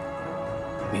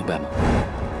明白吗？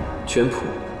拳谱、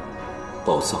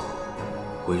宝藏、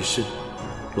纹身、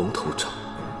龙头杖，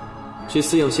这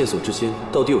4样线索之间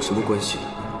到底有什么关系呢？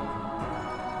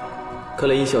看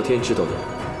来殷啸天知道的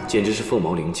简直是凤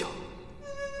毛麟角。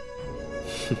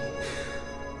哼，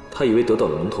他以为得到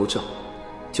了龙头杖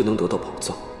就能得到宝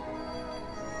藏。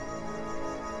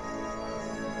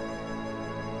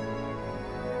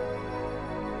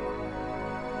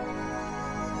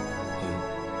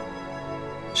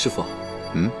师傅，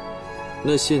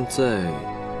那现在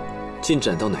进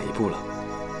展到哪一步了？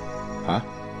啊？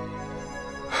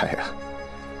哎呀，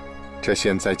这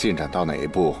现在进展到哪一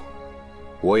步，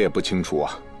我也不清楚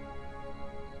啊。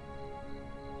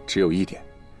只有一点，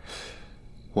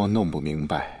我弄不明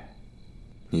白，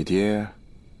你爹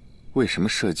为什么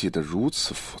设计的如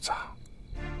此复杂？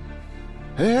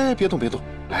哎，别动！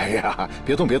哎呀，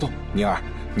别动！宁儿，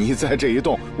你再这一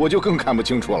动，我就更看不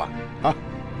清楚了啊！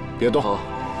别动。好。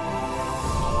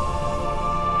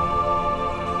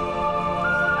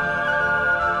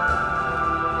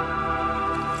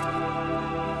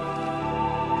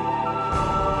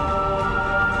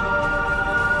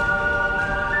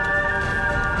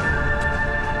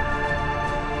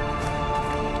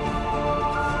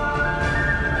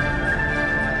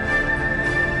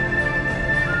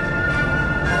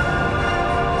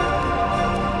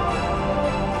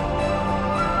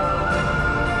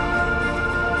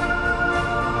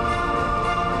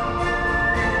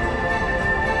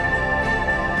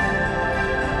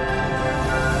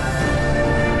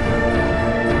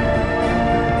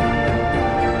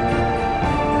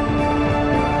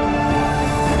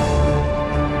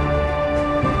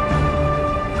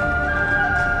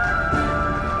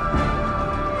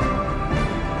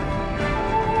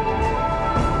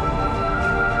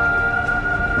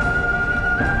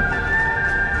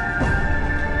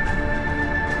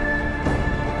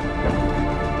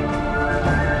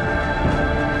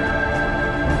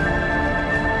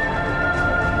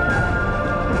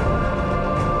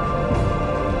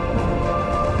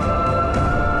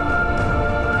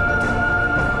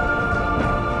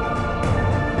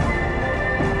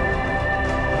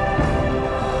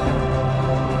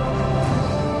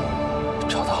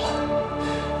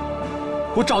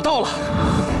我找到了。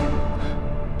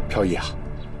飘逸啊，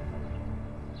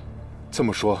这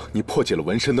么说你破解了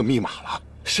纹身的密码了？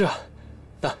是啊，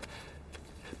那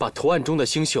把图案中的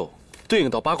星宿对应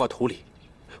到八卦图里，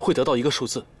会得到一个数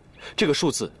字，这个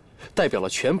数字代表了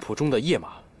全谱中的页码。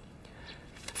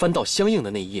翻到相应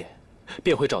的那一页，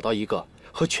便会找到一个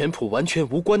和全谱完全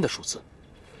无关的数字，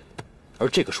而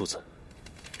这个数字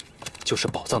就是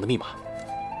宝藏的密码。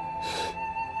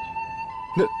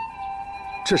那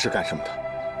这是干什么的？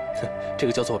这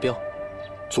个叫坐标。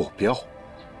坐标？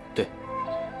对，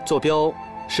坐标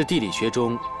是地理学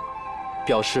中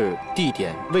表示地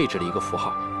点位置的一个符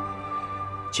号。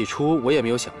起初我也没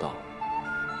有想到，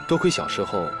多亏小时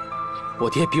候我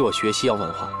爹逼我学西洋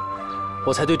文化，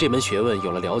我才对这门学问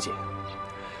有了了解。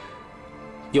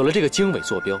有了这个经纬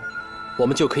坐标，我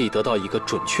们就可以得到一个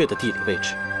准确的地理位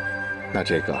置。那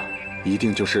这个一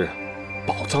定就是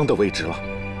宝藏的位置了。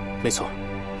没错，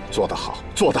做得好，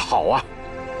做得好啊！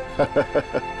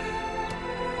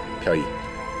飘逸，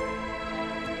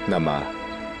那么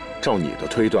照你的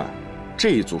推断，这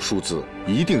一组数字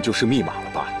一定就是密码了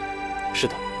吧？是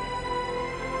的。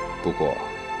不过，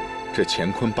这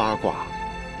乾坤八卦、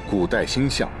古代星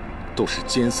象都是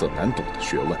艰涩难懂的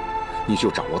学问，你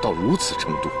就掌握到如此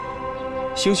程度。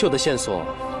星宿的线索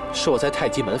是我在太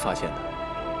极门发现的。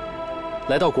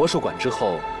来到国术馆之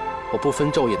后，我不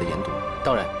分昼夜的研读，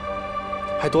当然，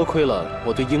还多亏了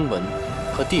我对英文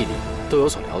和地理都有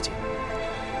所了解。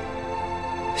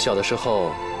小的时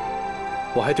候，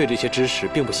我还对这些知识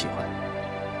并不喜欢，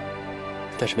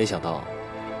但是没想到，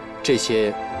这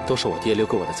些都是我爹留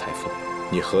给我的财富。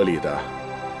你合理的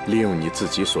利用你自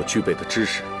己所具备的知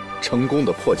识，成功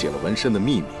的破解了纹身的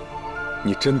秘密。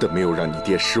你真的没有让你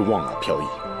爹失望啊，飘逸。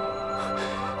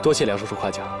多谢梁叔叔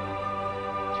夸奖。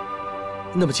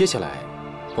那么接下来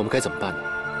我们该怎么办呢？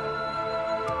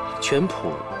全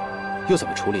谱又怎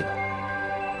么处理呢？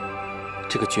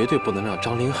这个绝对不能让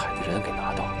张林海的人给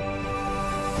拿到。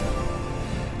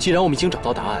既然我们已经找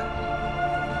到答案，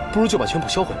不如就把全谱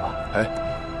销毁吧。哎，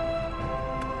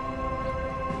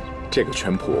这个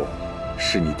全谱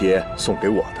是你爹送给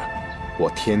我的，我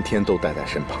天天都带在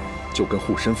身旁，就跟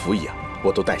护身符一样，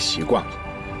我都带习惯了。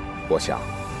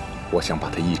我想把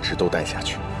它一直都带下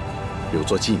去，留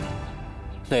作纪念。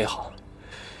那也好，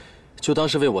就当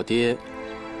是为我爹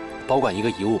保管一个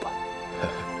遗物吧。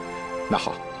那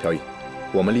好，飘逸，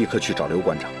我们立刻去找刘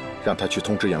馆长，让他去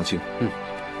通知杨兴。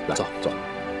来，走。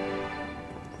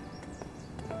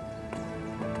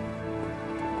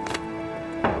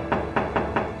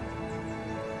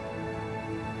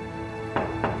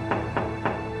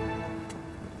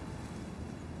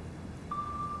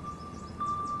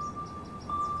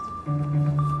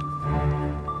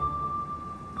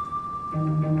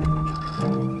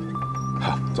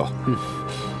好，走。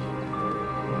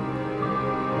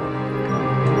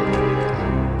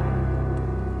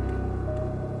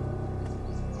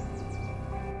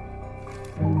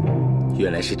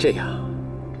原来是这样，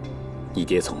你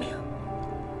爹聪明，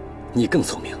你更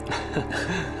聪明。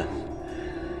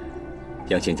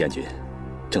杨兴将军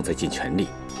正在尽全力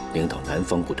领导南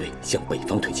方部队向北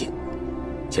方推进。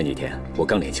前几天我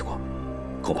刚联系过，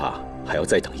恐怕还要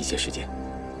再等一些时间。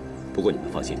不过你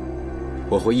们放心，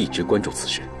我会一直关注此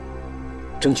事，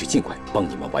争取尽快帮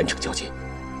你们完成交接。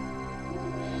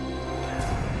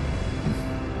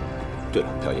对了，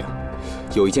飘逸，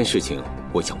有一件事情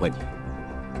我想问你，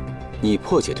你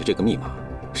破解的这个密码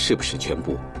是不是全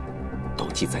部都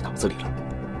记在脑子里了？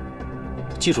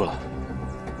记住了。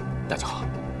那就好。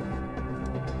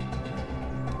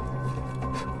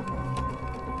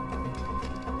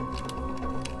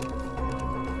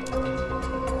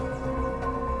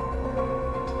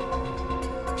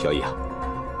小易啊，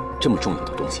这么重要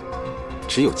的东西，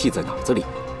只有记在脑子里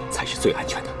才是最安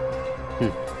全的。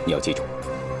你要记住，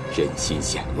人心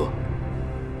险恶，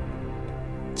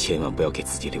千万不要给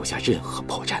自己留下任何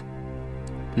破绽。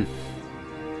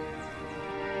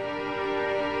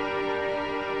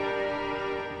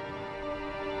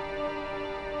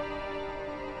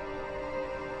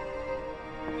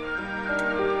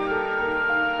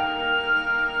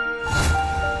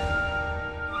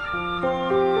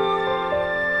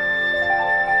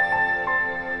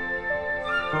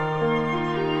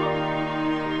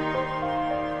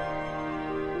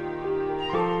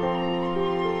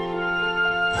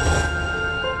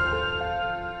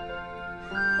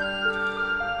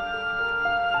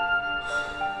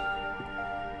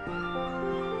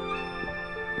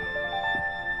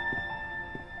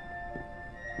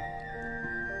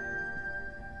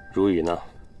如雨呢？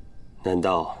难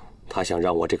道他想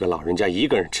让我这个老人家一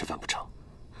个人吃饭不成？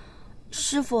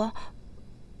师傅，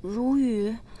如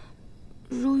雨，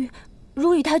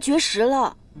如与他绝食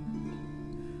了。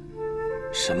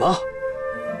什么？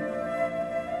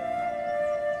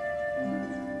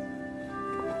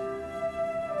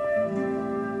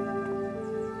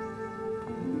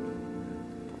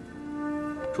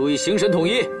注意形神统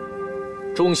一，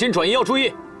重心转移要注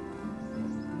意。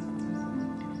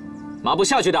马步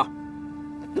下去点。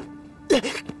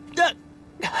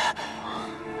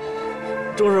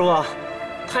钟师傅，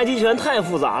太极拳太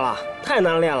复杂了，太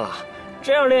难练了，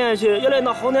这样练下去要练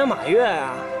到猴年马月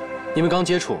呀。你们刚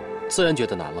接触，自然觉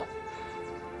得难了，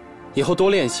以后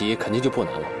多练习肯定就不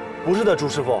难了。不是的，朱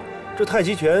师傅，这太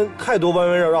极拳太多弯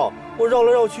弯绕绕，我绕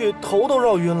来绕去头都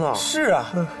绕晕了。是啊，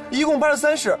一共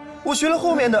83式，我学了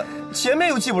后面的，前面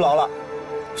又记不牢了，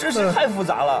真是太复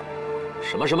杂了。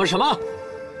什么什么什么？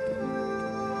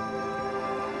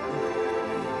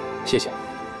谢谢。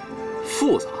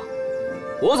复杂？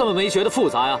我怎么没觉得复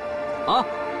杂呀？啊？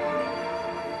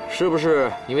是不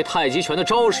是因为太极拳的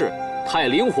招式太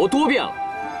灵活多变了，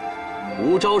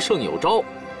无招胜有招，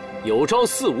有招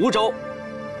似无招，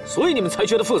所以你们才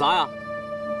觉得复杂呀？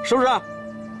是不是？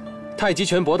太极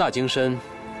拳博大精深，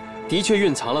的确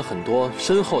蕴藏了很多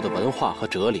深厚的文化和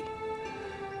哲理。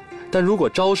但如果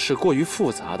招式过于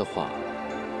复杂的话，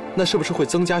那是不是会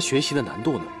增加学习的难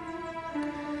度呢？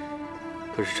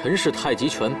可是陈氏太极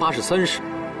拳83式，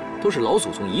都是老祖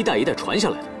宗一代一代传下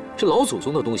来的，这老祖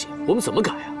宗的东西我们怎么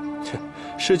改啊？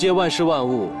世界万事万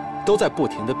物都在不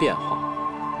停的变化，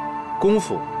功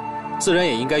夫自然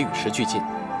也应该与时俱进。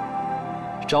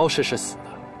招式是死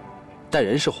的，但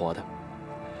人是活的。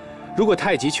如果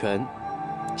太极拳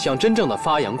想真正的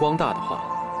发扬光大的话，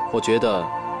我觉得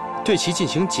对其进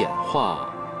行简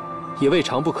化也未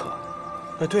尝不可。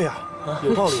哎，对呀，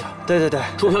有道理啊。对对对，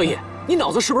朱飘逸，你脑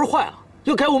子是不是坏了？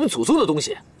要改我们祖宗的东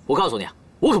西？我告诉你，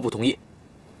我可不同意。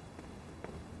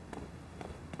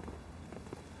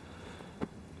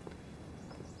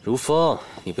如风，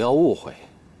你不要误会，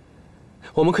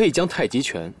我们可以将太极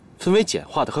拳分为简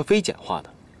化的和非简化的。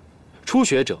初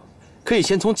学者可以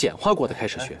先从简化过的开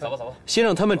始学，先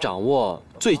让他们掌握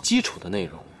最基础的内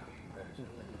容。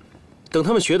等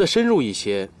他们学得深入一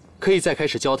些，可以再开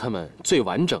始教他们最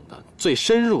完整的、最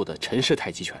深入的陈氏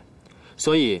太极拳。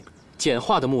所以，简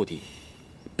化的目的，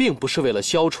并不是为了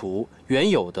消除原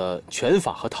有的拳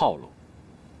法和套路，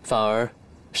反而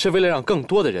是为了让更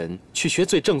多的人去学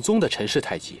最正宗的陈氏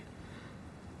太极。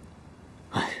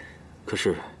哎，可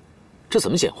是这怎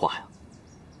么简化呀？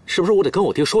是不是我得跟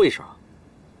我爹说一声？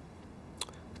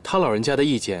他老人家的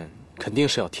意见肯定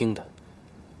是要听的，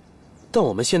但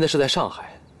我们现在是在上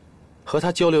海，和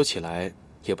他交流起来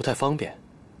也不太方便。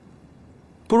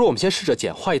不如我们先试着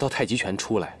简化一套太极拳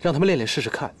出来，让他们练练试试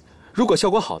看。如果效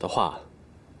果好的话，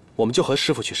我们就和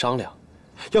师傅去商量；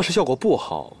要是效果不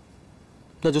好，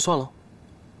那就算了。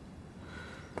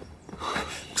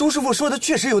周师傅说的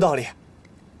确实有道理。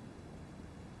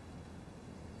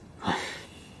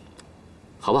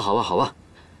好吧，好吧，好吧，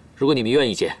如果你们愿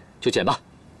意剪，就剪吧。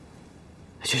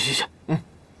去去去，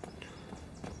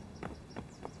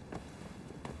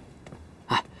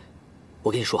哎，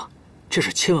我跟你说，这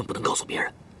事千万不能告诉别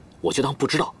人，我就当不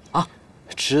知道啊。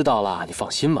知道了，你放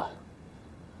心吧。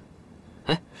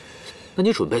哎，那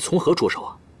你准备从何着手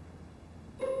啊？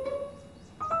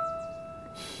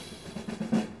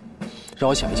让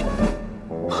我想一想。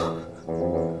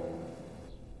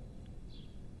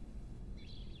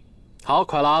好，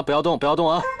快了啊！不要动，不要动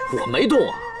啊！我没动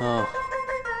啊。嗯。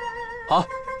好，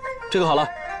这个好了，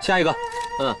下一个。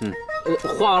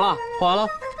画完了，画完了。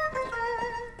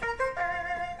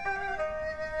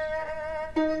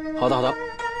好的，好的。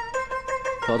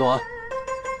不要动啊！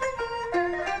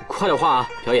快点画啊，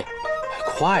朴毅。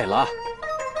快了。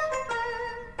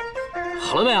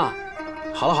好了没啊？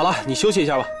好了，好了，你休息一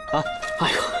下吧。啊！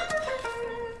哎呦，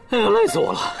哎呀，累死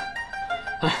我了！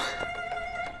哎，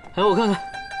哎，我看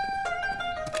看。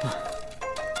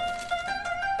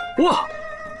哇，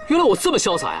原来我这么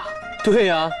潇洒呀！对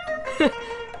呀。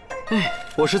哎，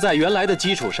我是在原来的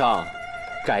基础上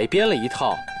改编了一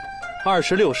套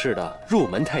26式的入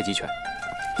门太极拳。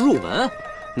入门？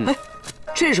哎，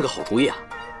这是个好主意啊！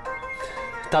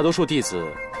大多数弟子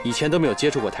以前都没有接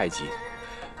触过太极，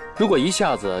如果一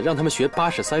下子让他们学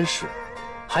83式，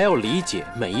还要理解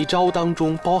每一招当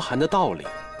中包含的道理，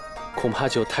恐怕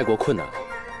就太过困难了。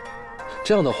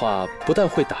这样的话，不但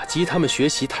会打击他们学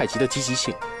习太极的积极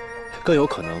性，更有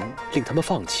可能令他们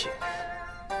放弃。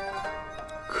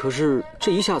可是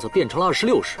这一下子变成了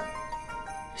26式，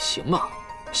行吗？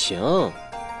行，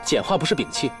简化不是摒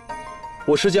弃，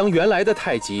我是将原来的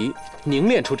太极凝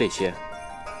练出这些。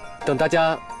等大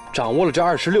家掌握了这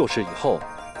26式以后，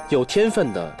有天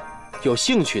分的、有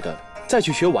兴趣的再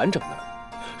去学完整的；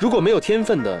如果没有天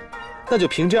分的，那就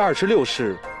凭这26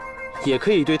式，也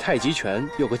可以对太极拳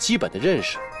有个基本的认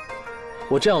识。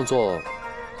我这样做，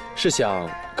是想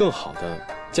更好的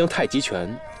将太极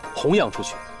拳弘扬出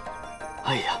去。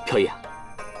哎呀，飘逸，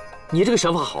你这个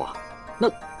想法好啊，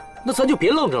那咱就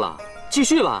别愣着了，继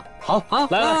续吧。好啊，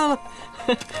来，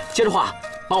接着画，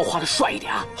把我画的帅一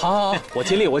点啊。好，我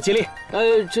尽力，我尽力。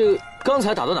这刚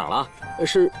才打到哪儿了？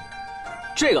是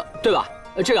这个对吧？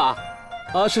这个啊，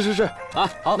是啊。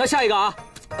好，那下一个啊，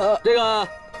这个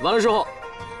完了之后，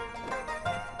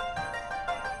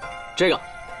这个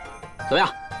怎么样？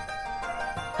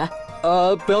哎，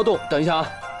不要动，等一下啊。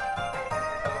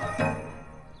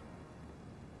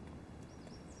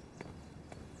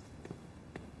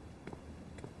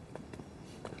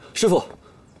师傅，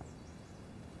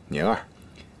宁儿，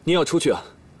您要出去啊？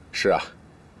是啊，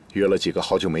约了几个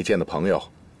好久没见的朋友，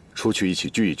出去一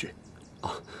起聚一聚。啊，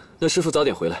那师傅早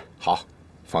点回来。好，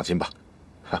放心吧。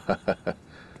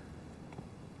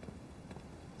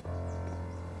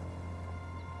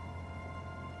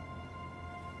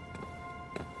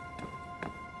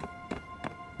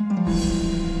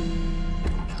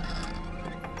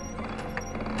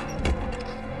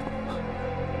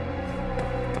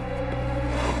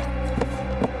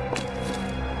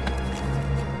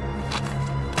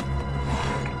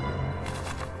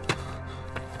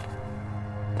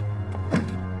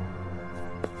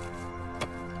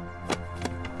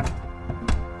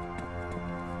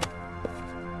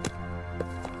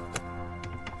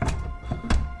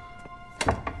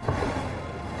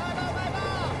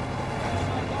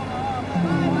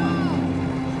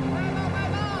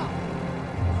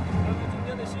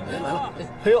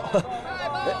哎呦，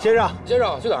先生，先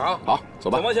生去哪儿啊？好，走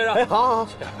吧。走吧，先生。哎，好。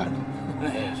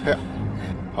哎呀，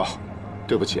好，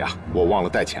对不起啊，我忘了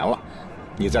带钱了，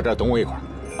你在这儿等我一会儿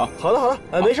啊。好的，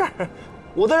哎，没事，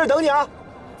我在这儿等你啊。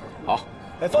好，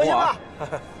哎，放心吧。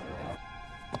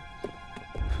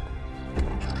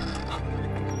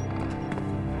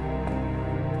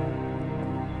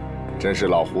真是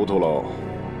老糊涂喽，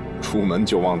出门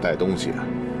就忘带东西啊。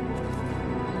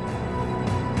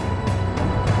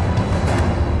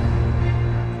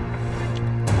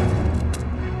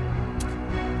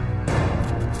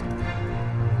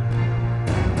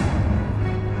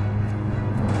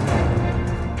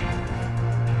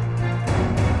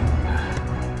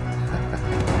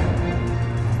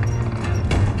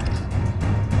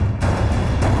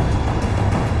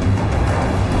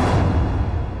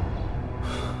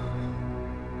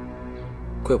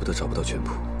怪不得找不到拳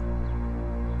谱，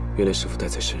原来师傅带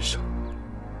在身上。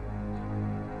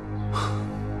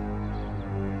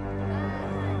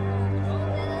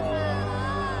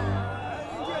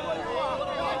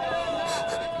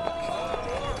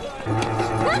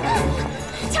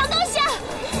抢东西！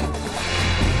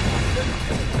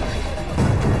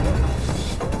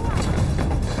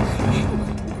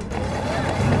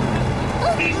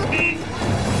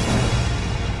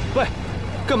喂，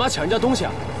干嘛抢人家东西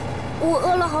啊？我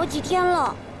饿了好几天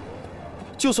了。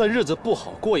就算日子不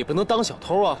好过，也不能当小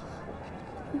偷啊。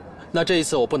那这一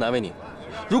次我不难为你，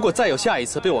如果再有下一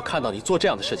次被我看到你做这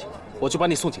样的事情，我就把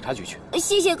你送警察局去。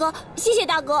谢谢哥，谢谢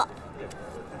大哥。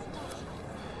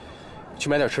去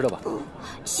买点吃的吧。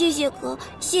谢谢哥，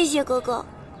谢谢哥哥。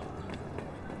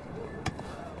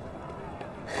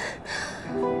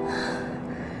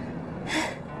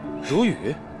如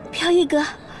雨，飘逸哥，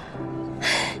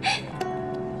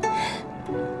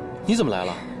你怎么来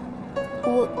了？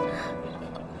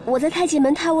我在太极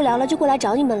门太无聊了，就过来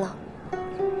找你们了。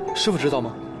师傅知道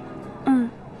吗？嗯。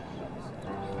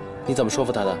你怎么说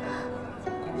服他的？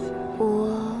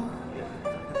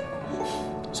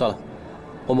算了，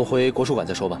我们回国术馆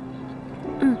再说吧。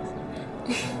嗯。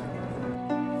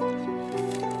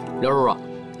梁叔叔，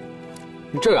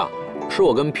这样是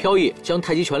我跟飘逸将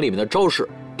太极拳里面的招式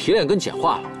提炼跟简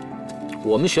化了。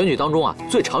我们选举当中啊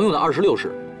最常用的26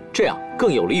式，这样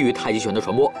更有利于太极拳的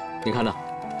传播。你看呢？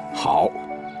好，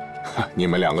你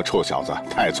们两个臭小子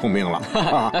太聪明了。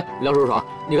哎，梁叔叔啊，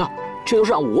你看，这都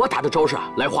是按我打的招式啊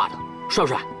来画的，帅不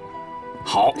帅？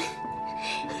好，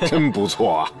真不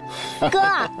错啊。哥，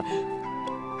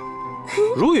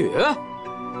如雨，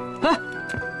哎，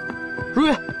如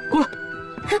雨，过来。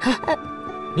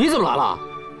你怎么来了？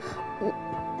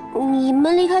你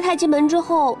们离开太极门之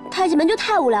后，太极门就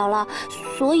太无聊了，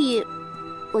所以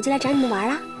我就来找你们玩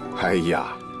了。哎呀，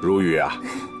如雨啊，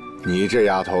你这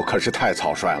丫头可是太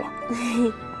草率了。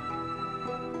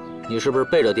你是不是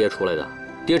背着爹出来的？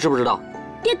爹知不知道？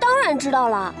爹当然知道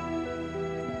了，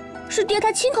是爹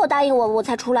他亲口答应我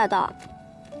才出来的。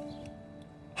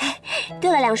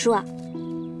对了，梁叔，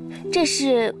这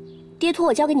是爹托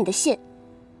我交给你的信。